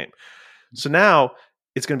championship game. So now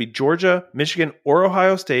it's going to be Georgia, Michigan, or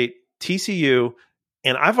Ohio State, TCU,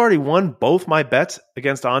 and I've already won both my bets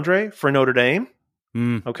against Andre for Notre Dame.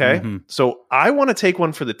 Okay. Mm-hmm. So I want to take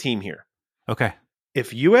one for the team here. Okay.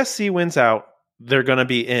 If USC wins out, they're going to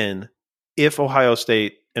be in if Ohio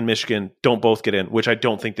State and Michigan don't both get in, which I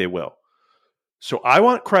don't think they will. So I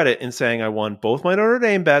want credit in saying I won both my Notre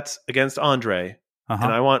Dame bets against Andre,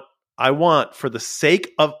 and I want for the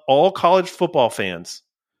sake of all college football fans,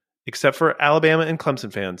 except for Alabama and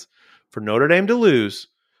Clemson fans, for Notre Dame to lose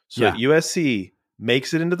so that USC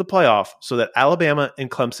makes it into the playoff so that Alabama and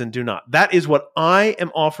Clemson do not. That is what I am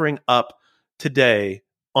offering up today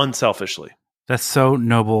unselfishly. That's so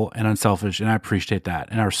noble and unselfish, and I appreciate that,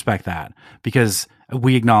 and I respect that, because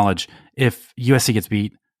we acknowledge if USC gets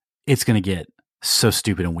beat, it's going to get so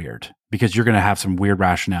stupid and weird because you're going to have some weird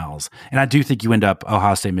rationales. And I do think you end up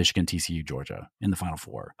Ohio State, Michigan, TCU, Georgia in the Final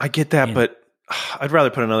Four. I get that, but I'd rather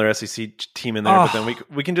put another SEC team in there. But then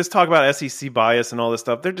we can just talk about SEC bias and all this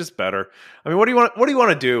stuff. They're just better. I mean, what do you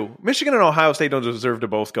want to do? Michigan and Ohio State don't deserve to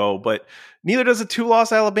both go, but neither does a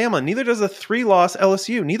 2-loss Alabama. Neither does a 3-loss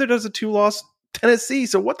LSU. Neither does a 2-loss Tennessee.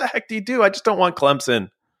 So what the heck do you do? I just don't want Clemson.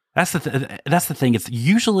 That's the thing. It's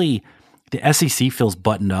usually the SEC feels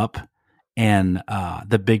buttoned up and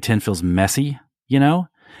the Big Ten feels messy,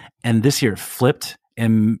 and this year it flipped,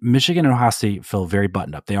 and Michigan and Ohio State feel very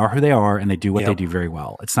buttoned up. They are who they are, and they do what they do very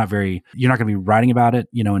well. It's not very, you're not going to be writing about it,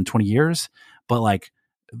 in 20 years, but like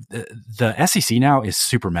the SEC now is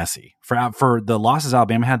super messy. For the losses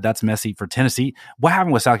Alabama had, that's messy. For Tennessee, what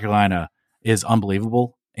happened with South Carolina is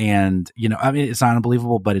unbelievable. And, it's not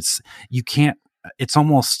unbelievable, but it's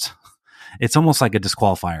almost like a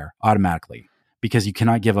disqualifier automatically, because you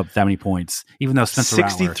cannot give up that many points, even though Spencer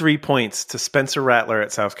 63 points to Spencer Rattler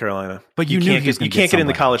at South Carolina. But you can't get in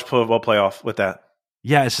the college football playoff with that.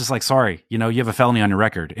 Yeah, it's just like, sorry, you have a felony on your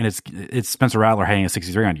record, and it's Spencer Rattler hanging a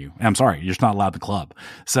 63 on you. And I'm sorry, you're just not allowed the club.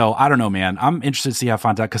 So I don't know, man. I'm interested to see how it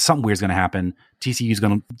finds out, because something weird's going to happen. TCU's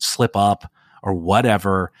going to slip up or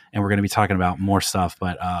whatever, and we're going to be talking about more stuff.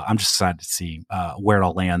 But I'm just excited to see where it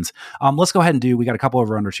all lands. Let's go ahead and we got a couple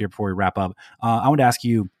over-unders here before we wrap up. I want to ask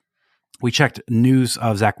you, we checked news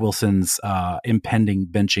of Zach Wilson's impending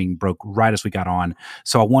benching broke right as we got on.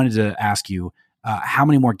 So I wanted to ask you, how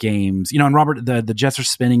many more games? And Robert, the Jets are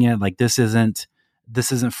spinning it like this isn't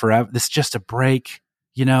forever. This is just a break.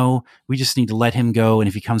 We just need to let him go, and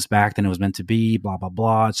if he comes back, then it was meant to be. Blah blah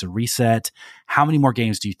blah. It's a reset. How many more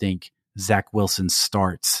games do you think Zach Wilson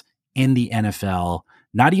starts in the NFL?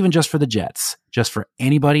 Not even just for the Jets, just for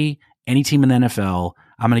anybody, any team in the NFL.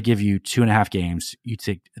 I'm going to give you 2.5 games. You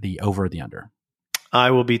take the over or the under?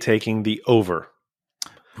 I will be taking the over.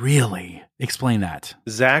 Really? Explain that.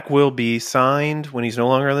 Zach will be signed when he's no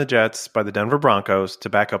longer on the Jets by the Denver Broncos to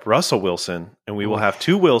back up Russell Wilson, and we will have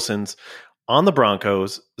 2 Wilsons on the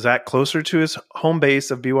Broncos. Zach closer to his home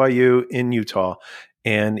base of BYU in Utah,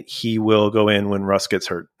 and he will go in when Russ gets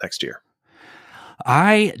hurt next year.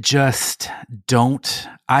 I just don't.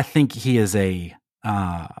 I think he is he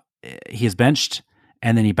is benched,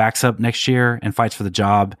 and then he backs up next year and fights for the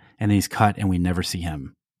job, and then he's cut, and we never see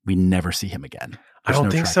him. We never see him again. I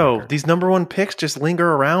don't think so. These number 1 picks just linger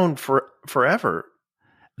around for forever.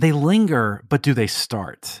 They linger, but do they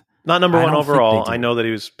start? Not number I one don't think overall. they do. I know that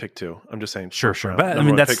he was picked 2. I'm just saying. Sure. first round, But I number mean,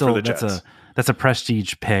 one that's pick for still the that's Jets. a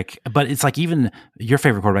prestige pick. But it's like even your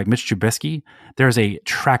favorite quarterback, Mitch Trubisky, there's a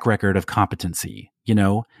track record of competency.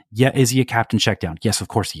 Yeah, is he a captain checkdown? Yes, of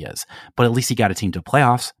course he is. But at least he got a team to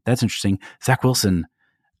playoffs. That's interesting. Zach Wilson,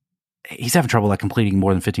 he's having trouble completing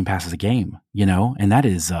more than 15 passes a game. And that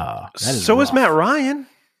is So is rough. Matt Ryan.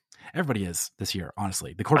 Everybody is this year.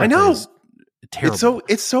 Honestly, the I quarterback know. is terrible.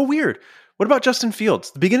 It's so weird. What about Justin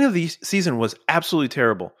Fields? The beginning of the season was absolutely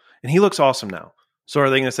terrible, and he looks awesome now. So are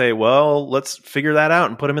they going to say, well, let's figure that out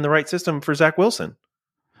and put him in the right system for Zach Wilson?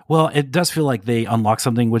 Well, it does feel like they unlocked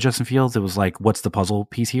something with Justin Fields. It was like, what's the puzzle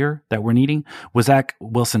piece here that we're needing? With Zach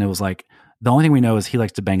Wilson, it was like, the only thing we know is he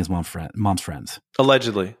likes to bang his mom's friends.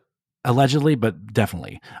 Allegedly, but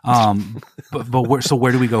definitely.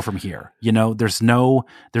 Where do we go from here? There's no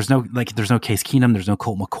Case Keenum. There's no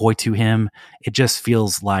Colt McCoy to him. It just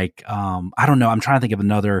feels like, I don't know. I'm trying to think of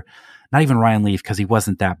another, not even Ryan Leaf, because he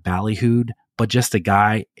wasn't that ballyhooed, but just a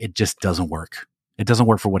guy. It just doesn't work. It doesn't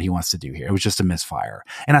work for what he wants to do here. It was just a misfire.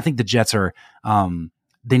 And I think the Jets are,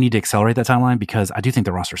 they need to accelerate that timeline, because I do think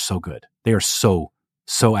the roster is so good. They are so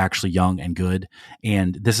actually young and good.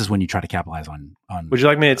 And this is when you try to capitalize on. Would you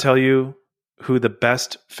like me to tell you who the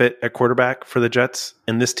best fit at quarterback for the Jets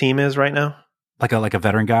and this team is right now? Like a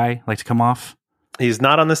veteran guy, like to come off? He's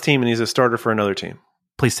not on this team, and he's a starter for another team.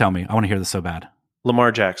 Please tell me. I want to hear this so bad.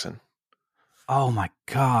 Lamar Jackson. Oh my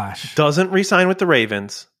gosh. Doesn't re-sign with the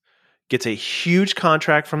Ravens, gets a huge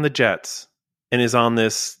contract from the Jets, and is on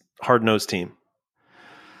this hard-nosed team.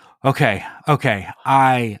 Okay.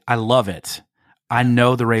 I love it. I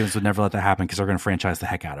know the Ravens would never let that happen because they're going to franchise the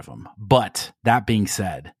heck out of him. But that being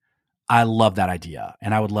said, I love that idea,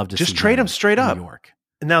 and I would love to just see trade him straight in up. New York.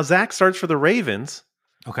 And now Zach starts for the Ravens.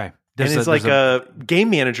 Okay. And it's like a game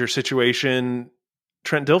manager situation,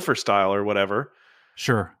 Trent Dilfer style or whatever.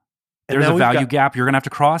 Sure. And There's now a we've value got gap you're going to have to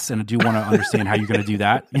cross, and I do want to understand how you're going to do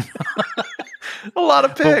that. a lot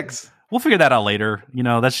of picks. We'll figure that out later.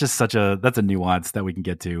 That's just that's a nuance that we can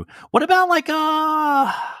get to. What about like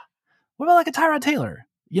a Tyrod Taylor?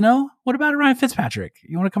 What about a Ryan Fitzpatrick?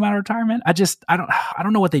 You want to come out of retirement? I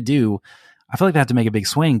don't know what they do. I feel like they have to make a big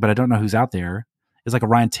swing, but I don't know who's out there. Is like a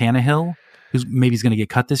Ryan Tannehill, who's maybe he's going to get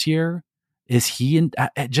cut this year. Is he in?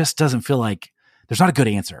 It just doesn't feel like there's not a good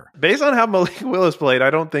answer. Based on how Malik Willis played, I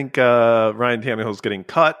don't think Ryan Tannehill's getting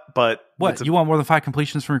cut. But what, you want more than 5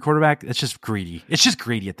 completions from your quarterback? It's just greedy. It's just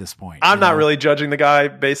greedy at this point. I'm not really judging the guy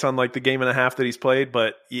based on like the game and a half that he's played,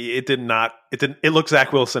 but it looks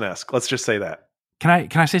Zach Wilson-esque. Let's just say that. Can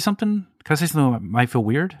I say something? Can I say something that might feel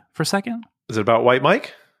weird for a second? Is it about White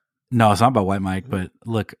Mike? No, it's not about White Mike, but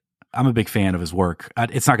look, I'm a big fan of his work.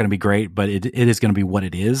 It's not going to be great, but it is going to be what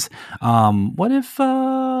it is. What if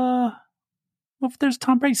there's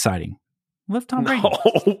Tom Brady sighting? What if Tom Brady?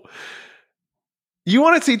 No. You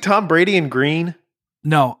want to see Tom Brady in green?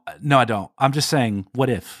 No, I don't. I'm just saying, what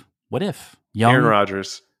if? Young, Aaron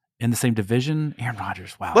Rodgers. In the same division? Aaron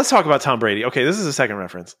Rodgers, wow. Let's talk about Tom Brady. Okay, this is a second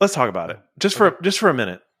reference. Let's talk about it. Just for a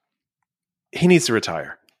minute. He needs to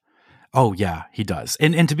retire. Oh yeah, he does.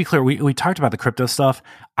 And to be clear, we talked about the crypto stuff.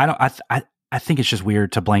 I think it's just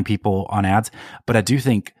weird to blame people on ads, but I do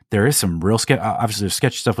think there is some real obviously there's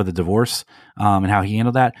sketchy stuff with the divorce and how he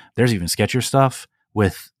handled that. There's even sketchier stuff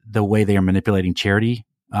with the way they are manipulating charity.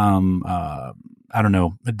 I don't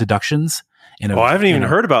know, deductions. I haven't even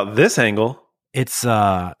heard about this angle. It's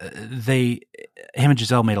him and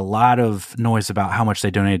Giselle made a lot of noise about how much they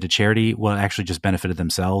donated to charity. Well, it actually just benefited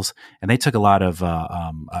themselves, and they took a lot of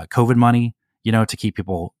COVID money, to keep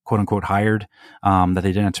people quote unquote hired that they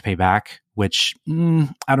didn't have to pay back. Which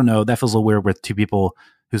I don't know. That feels a little weird with 2 people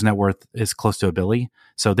whose net worth is close to $1 billion.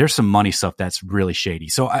 So there's some money stuff that's really shady.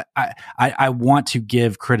 So I want to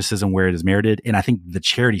give criticism where it is merited, and I think the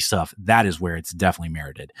charity stuff, that is where it's definitely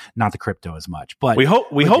merited, not the crypto as much. But we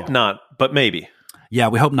hope not, but maybe. Yeah,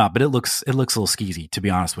 we hope not. But it looks a little skeezy, to be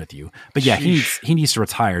honest with you. But yeah, he needs to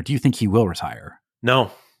retire. Do you think he will retire?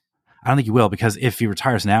 No, I don't think he will, because if he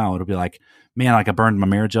retires now, it'll be like, man, like I burned my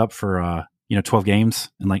marriage up for 12 games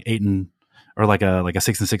and like 8 or like a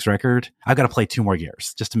 6-6 record. I've got to play 2 more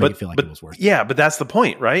years just to make it feel like it was worth it. Yeah, but that's the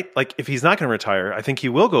point, right? Like if he's not going to retire, I think he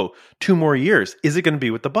will go 2 more years. Is it going to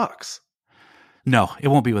be with the Bucs? No, it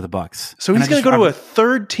won't be with the Bucs. So he's going to go to a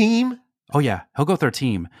third team? Oh yeah, he'll go third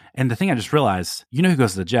team. And the thing I just realized, who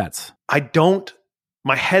goes to the Jets? I don't.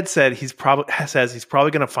 My head said he's probably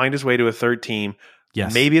going to find his way to a third team.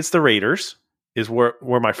 Yes. Maybe it's the Raiders is where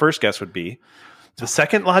my first guess would be. The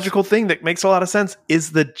second logical thing that makes a lot of sense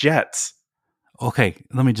is the Jets. Okay,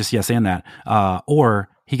 let me just and that. Or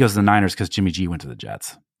he goes to the Niners because Jimmy G went to the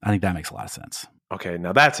Jets. I think that makes a lot of sense. Okay,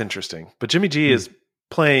 now that's interesting. But Jimmy G is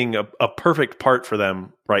playing a perfect part for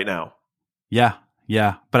them right now. Yeah,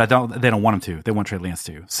 but they don't want him to. They want Trey Lance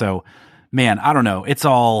to. So, man, I don't know. It's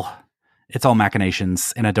all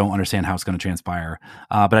machinations, and I don't understand how it's going to transpire.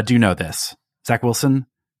 But I do know this: Zach Wilson,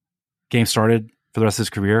 game started for the rest of his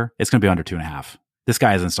career, it's going to be under 2.5. This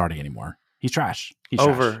guy isn't starting anymore. He's trash. He's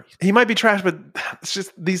over. Trash. He might be trash, but it's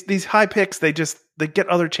just these high picks. They get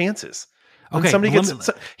other chances. When okay, somebody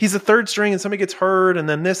he's a third string, and somebody gets hurt, and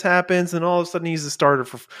then this happens, and all of a sudden he's a starter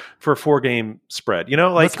for a 4-game spread. You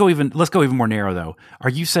know, like let's go even more narrow though. Are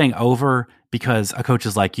you saying over because a coach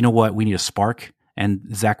is like, you know what, we need a spark?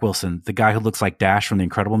 And Zach Wilson, the guy who looks like Dash from the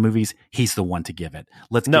Incredible movies, he's the one to give it.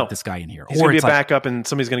 Let's get this guy in here. He's going to be a backup, and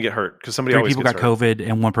somebody's going to get hurt because somebody always people got gets hurt. COVID,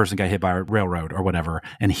 and one person got hit by a railroad or whatever,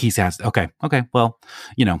 and he's has okay. Well,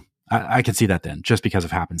 you know, I can see that then, just because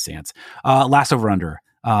of happenstance. Last over under.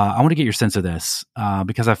 I want to get your sense of this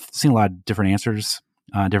because I've seen a lot of different answers,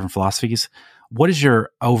 different philosophies. What is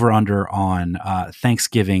your over under on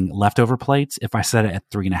Thanksgiving leftover plates? If I set it at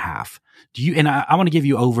 3.5, do you? And I want to give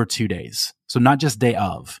you over 2 days, so not just day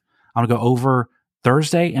of. I want to go over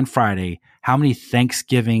Thursday and Friday. How many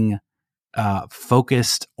Thanksgiving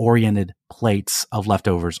focused, oriented plates of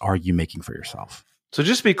leftovers are you making for yourself? So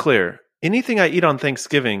just to be clear, anything I eat on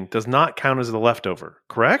Thanksgiving does not count as the leftover,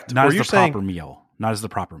 correct? Not as the proper meal. Not as the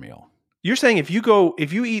proper meal. You're saying if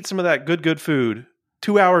you eat some of that good food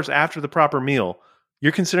 2 hours after the proper meal,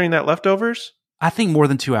 you're considering that leftovers? I think more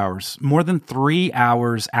than 2 hours, more than 3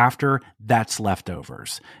 hours after, that's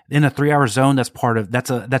leftovers. In a 3 hour zone, that's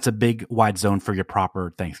a big wide zone for your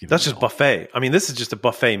proper Thanksgiving. That's meal. just buffet. I mean, this is just a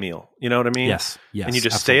buffet meal. You know what I mean? Yes. And you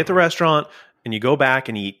just absolutely. stay at the restaurant and you go back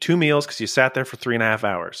and you eat 2 meals because you sat there for 3.5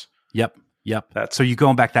 hours. Yep. So you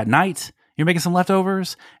going back that night, you're making some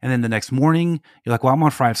leftovers, and then the next morning, you're like, well, I'm going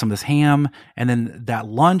to fry up some of this ham, and then that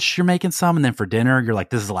lunch, you're making some, and then for dinner, you're like,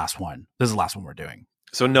 this is the last one. This is the last one we're doing.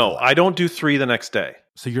 So no, I don't do 3 the next day.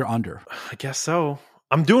 So you're under. I guess so.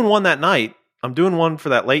 I'm doing one that night. I'm doing one for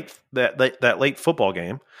that late football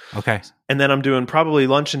game. Okay. And then I'm doing probably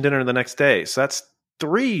lunch and dinner the next day. So that's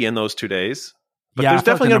 3 in those 2 days. But Yeah, there's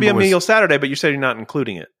definitely going to be a meal was... Saturday, but you said you're not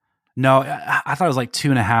including it. No, I thought it was like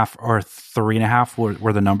 2.5 or 3.5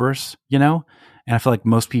 were the numbers, you know? And I feel like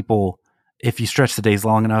most people, if you stretch the days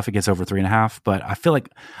long enough, it gets over 3.5. But I feel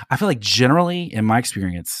like generally in my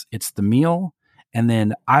experience, it's the meal. And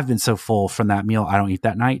then I've been so full from that meal, I don't eat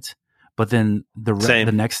that night. But then the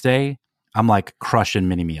next day, I'm like crushing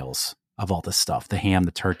mini meals of all this stuff, the ham,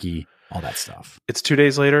 the turkey, all that stuff. It's 2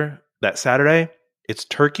 days later, that Saturday, it's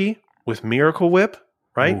turkey with Miracle Whip,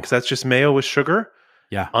 right? Because that's just mayo with sugar.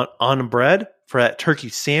 Yeah. On bread for that turkey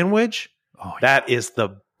sandwich. Oh, yeah. That is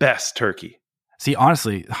the best turkey. See,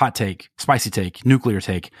 honestly, hot take, spicy take, nuclear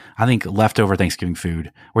take. I think leftover Thanksgiving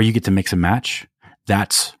food where you get to mix and match,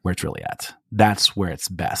 that's where it's really at. That's where it's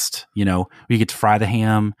best. You know, you get to fry the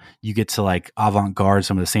ham. You get to like avant-garde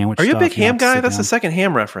some of the sandwich stuff. Are you a big ham guy? That's the second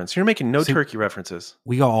ham reference. You're making no turkey references.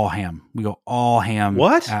 We go all ham.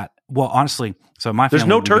 What? Well, honestly, so my family. There's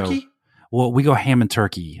no turkey? We go ham and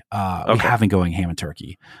turkey. We have been going ham and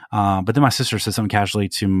turkey. But then my sister said something casually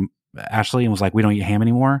to Ashley and was like, we don't eat ham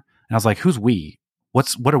anymore. And I was like, who's we?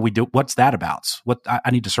 What are we do? What's that about?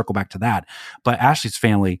 I need to circle back to that. But Ashley's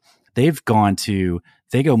family, they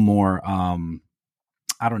go more,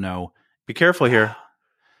 I don't know. Be careful here.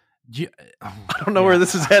 I don't know where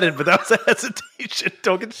this is headed, but that was a hesitation.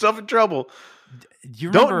 Don't get yourself in trouble.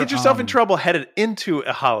 Don't get yourself in trouble headed into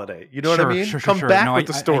a holiday. You know what I mean? Come back with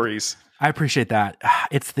the stories. I appreciate that.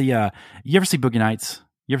 It's the you ever see Boogie Nights?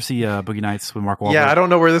 You ever see Boogie Nights with Mark Wahlberg? Yeah, I don't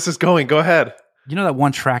know where this is going. Go ahead. You know that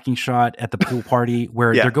one tracking shot at the pool party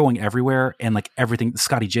where they're going everywhere and like everything,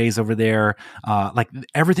 Scotty J's over there, like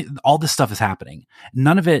everything, all this stuff is happening.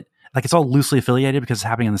 None of it, like it's all loosely affiliated because it's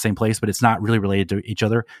happening in the same place, but it's not really related to each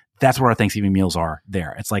other. That's where our Thanksgiving meals are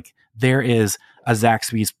there. It's like there is a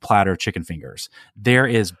Zaxby's platter of chicken fingers. There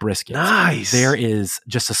is brisket. Nice. There is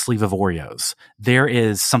just a sleeve of Oreos. There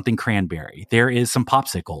is something cranberry. There is some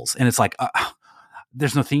popsicles. And it's like,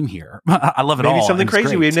 there's no theme here. I love it all. Maybe something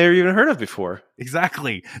crazy we've never even heard of before.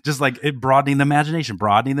 Exactly. Just like it broadening the imagination.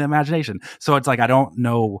 So it's like, I don't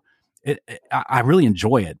know. I really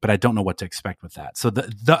enjoy it, but I don't know what to expect with that. So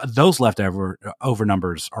those leftover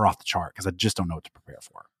numbers are off the chart because I just don't know what to prepare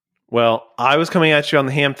for. Well, I was coming at you on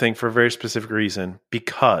the ham thing for a very specific reason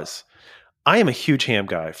because I am a huge ham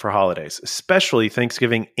guy for holidays, especially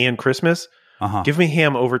Thanksgiving and Christmas. Give me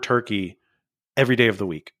ham over turkey every day of the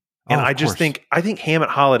week. And I think ham at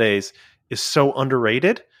holidays is so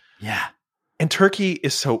underrated. Yeah. And turkey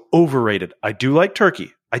is so overrated. I do like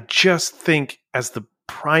turkey. I just think as the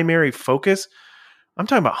primary focus, I'm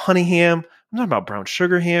talking about honey ham. I'm talking about brown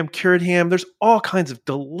sugar ham, cured ham. There's all kinds of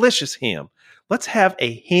delicious ham. Let's have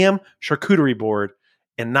a ham charcuterie board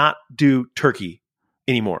and not do turkey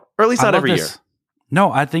anymore, or at least not every year.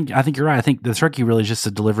 No, I think you're right. I think the turkey really is just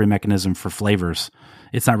a delivery mechanism for flavors.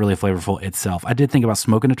 It's not really flavorful itself. I did think about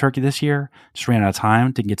smoking a turkey this year. Just ran out of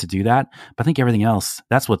time. Didn't get to do that. But I think everything else,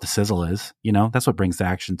 that's what the sizzle is. That's what brings the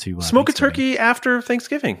action to smoke a turkey after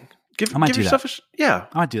Thanksgiving. Give yourself I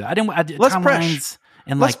might do that. I didn't. Less press.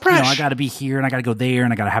 And I got to be here and I got to go there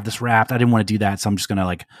and I got to have this wrapped. I didn't want to do that, so I'm just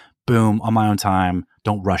gonna boom on my own time.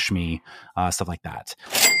 Don't rush me. Stuff like that.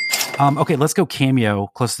 Okay, let's go Cameo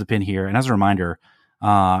close to the pin here. And as a reminder,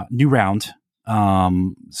 new round.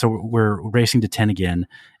 So we're racing to 10 again.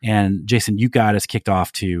 And Jason, you got us kicked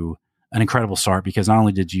off to an incredible start because not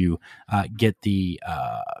only did you get the,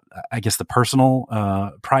 the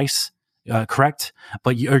personal price correct,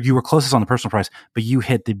 but you were closest on the personal price, but you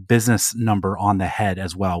hit the business number on the head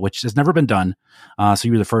as well, which has never been done. So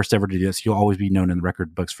you were the first ever to do this. You'll always be known in the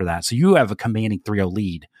record books for that. So you have a commanding 3-0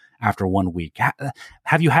 lead after 1 week.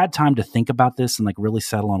 Have you had time to think about this and really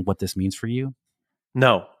settle on what this means for you?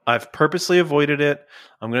 No, I've purposely avoided it.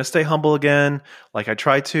 I'm going to stay humble again, like I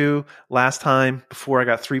tried to last time before I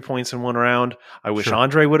got 3 points in one round. I wish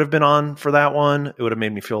Andre would have been on for that one. It would have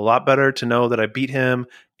made me feel a lot better to know that I beat him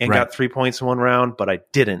and got 3 points in one round, but I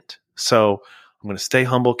didn't. So I'm going to stay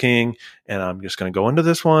humble, King, and I'm just going to go into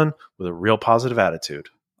this one with a real positive attitude.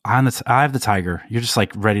 I have the tiger. You're just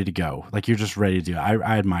ready to go. You're just ready to do it.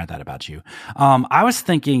 I admire that about you. I was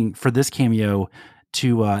thinking for this Cameo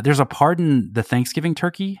there's a Pardon the Thanksgiving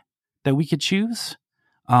turkey that we could choose.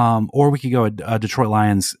 Or we could go a Detroit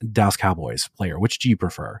Lions, Dallas Cowboys player. Which do you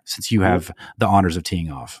prefer since you have the honors of teeing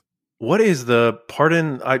off? What is the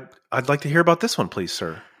Pardon? I'd like to hear about this one, please,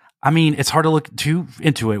 sir. I mean, it's hard to look too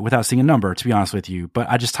into it without seeing a number, to be honest with you. But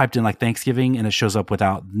I just typed in Thanksgiving and it shows up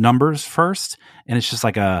without numbers first. And it's just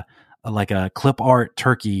like a clip art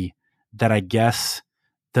turkey that I guess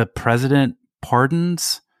the president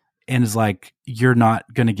pardons and is you're not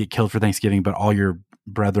going to get killed for Thanksgiving, but all your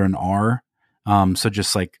brethren are. So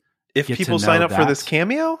just if people sign up for this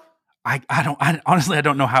Cameo, I honestly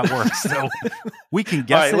don't know how it works. So we can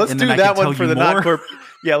guess. All right, let's do that one for the not corp.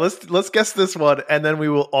 Yeah, let's guess this one, and then we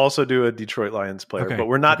will also do a Detroit Lions player. Okay, but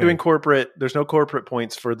we're not doing corporate. There's no corporate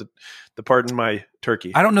points for the Pardon My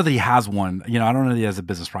Turkey. I don't know that he has one. I don't know that he has a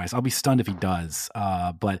business price. I'll be stunned if he does.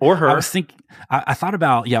 But or her. I was thinking. I thought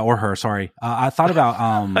about or her. Sorry, I thought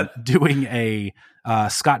about doing a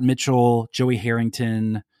Scott Mitchell, Joey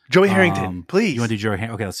Harrington. Joey Harrington, please. You want to do Joey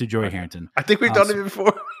Harrington? Okay, let's do Joey Harrington. I think we've done it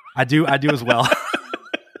before. I do as well.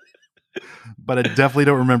 But I definitely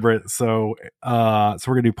don't remember it. So we're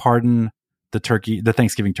gonna do Pardon the turkey, the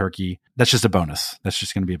Thanksgiving turkey. That's just a bonus. That's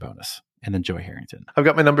just gonna be a bonus. And then Joey Harrington. I've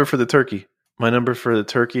got my number for the turkey. My number for the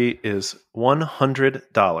turkey is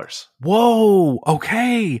 $100. Whoa.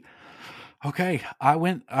 Okay. I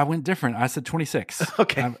went different. I said 26.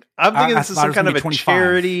 Okay. I'm thinking this is some kind of a 25.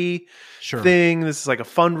 Charity thing. This is like a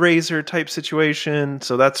fundraiser type situation.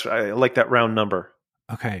 So I like that round number.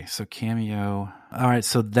 Okay, so Cameo. All right,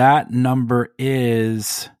 so that number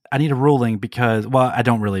is, I need a ruling because I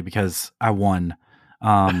don't really because I won.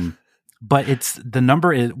 But the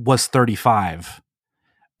number was 35,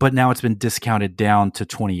 but now it's been discounted down to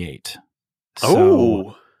 28.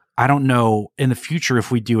 So I don't know in the future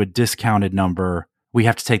if we do a discounted number, we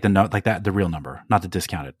have to take the real number, not the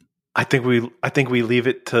discounted. I think we leave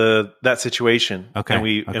it to that situation. Okay. And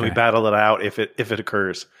we battle it out if it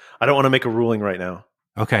occurs. I don't want to make a ruling right now.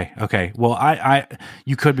 Okay. Well,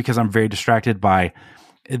 you could because I'm very distracted by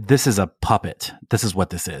this is a puppet. This is what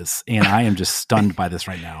this is, and I am just stunned by this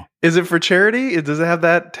right now. Is it for charity? Does it have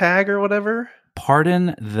that tag or whatever?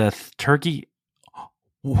 Pardon the turkey.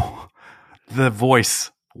 The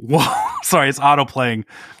voice. Whoa. Sorry, it's auto playing.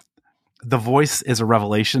 The voice is a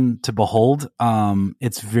revelation to behold.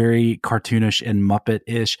 It's very cartoonish and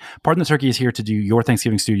Muppet-ish. Pardon the Turkey is here to do your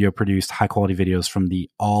Thanksgiving studio produced high quality videos from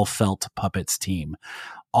the All Felt Puppets team.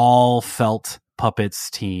 All Felt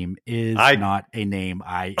Puppets team is not a name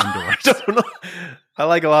I endorse. I don't know. I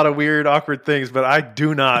like a lot of weird, awkward things, but I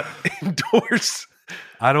do not endorse.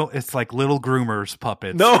 It's like Little Groomers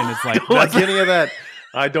puppets. No, and it's I don't like any of that.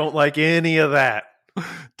 I don't like any of that.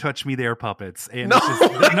 Touch me there, puppets. And no,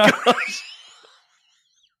 it's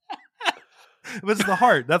it's the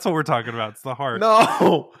heart. That's what we're talking about. It's the heart.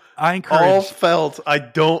 No, I encourage. All Felt. I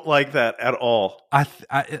don't like that at all.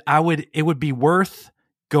 I would. It would be worth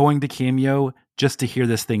going to Cameo just to hear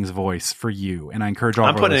this thing's voice for you. And I encourage all.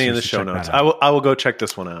 I'm putting it in the show notes. I will go check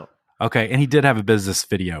this one out. Okay, and he did have a business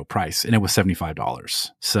video price, and it was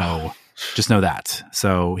 $75. So Just know that.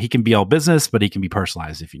 So he can be all business, but he can be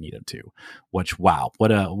personalized if you need him to. Which, wow,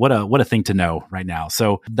 what a thing to know right now.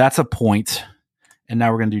 So that's a point. And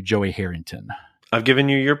now we're going to do Joey Harrington. I've given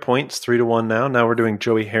you your points 3-1 now. Now we're doing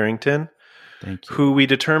Joey Harrington. Thank you. Who we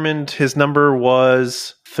determined his number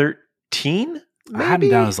was 13? I had him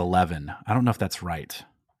down as 11. I don't know if that's right.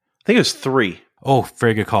 I think it was 3. Oh,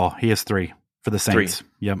 very good call. He is 3 for the Saints. 3.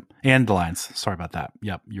 Yep. And the Lions. Sorry about that.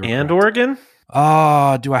 Yep. You were correct. Oregon?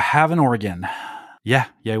 Do I have an Oregon? Yeah,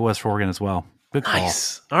 he was for Oregon as well. Good call.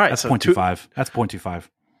 Nice. All right. That's 0.25. That's 0.25.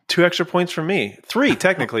 2 extra points from me. 3,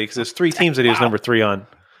 technically, because there's 3 teams that he was number 3 on.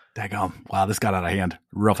 Daggone. Wow, this got out of hand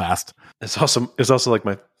real fast. It's also like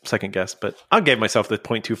my second guess, but I gave myself the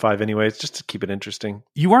 0.25 anyways, just to keep it interesting.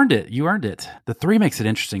 You earned it. The 3 makes it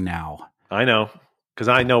interesting now. I know, because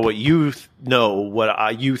I know what you know,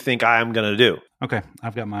 what you think I'm going to do. Okay,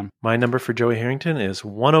 I've got mine. My number for Joey Harrington is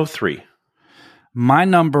 103. My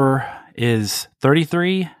number is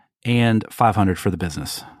 33 and 500 for the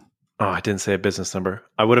business. Oh, I didn't say a business number.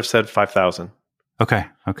 I would have said 5,000. Okay.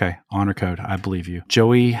 Honor code. I believe you.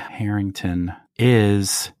 Joey Harrington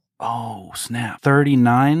is, oh, snap.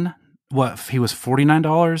 39. What? He was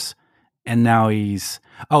 $49 and now it's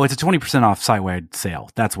a 20% off site-wide sale.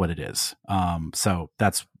 That's what it is. So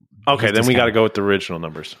that's okay. Then we got to go with the original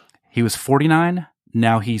numbers. He was 49.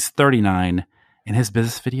 Now he's 39. In his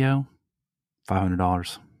business video,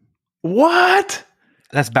 $500. What?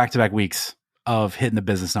 That's back-to-back weeks of hitting the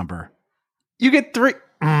business number. You get 3.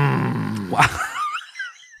 Wow.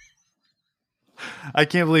 I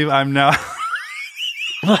can't believe I'm now.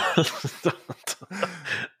 I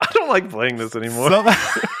don't like playing this anymore.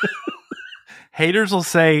 Haters will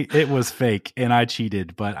say it was fake and I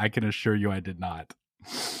cheated, but I can assure you I did not.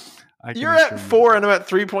 You're at 4 and I'm at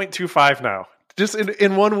 3.25 now. Just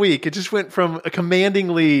in 1 week, it just went from a commanding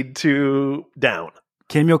lead to down.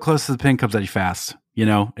 Cameo close to the pin comes at you fast. You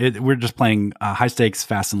know, we're just playing high stakes,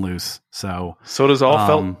 fast and loose. So does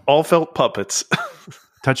all felt puppets.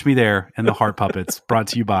 Touch Me There and the Heart Puppets, brought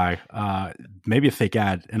to you by maybe a fake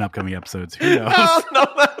ad in upcoming episodes. Who knows? Oh, no,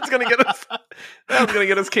 that's gonna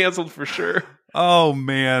get us canceled for sure. Oh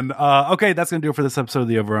man. Okay, that's gonna do it for this episode of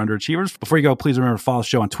the Over Underachievers. Before you go, please remember to follow the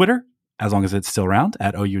show on Twitter, as long as it's still around,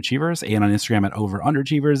 at OU Achievers, and on Instagram at Over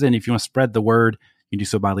Underachievers. And if you want to spread the word, you can do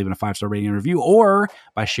so by leaving a 5-star rating and review, or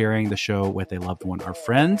by sharing the show with a loved one or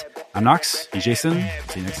friend. I'm Knox. He's Jason.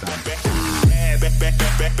 See you next time.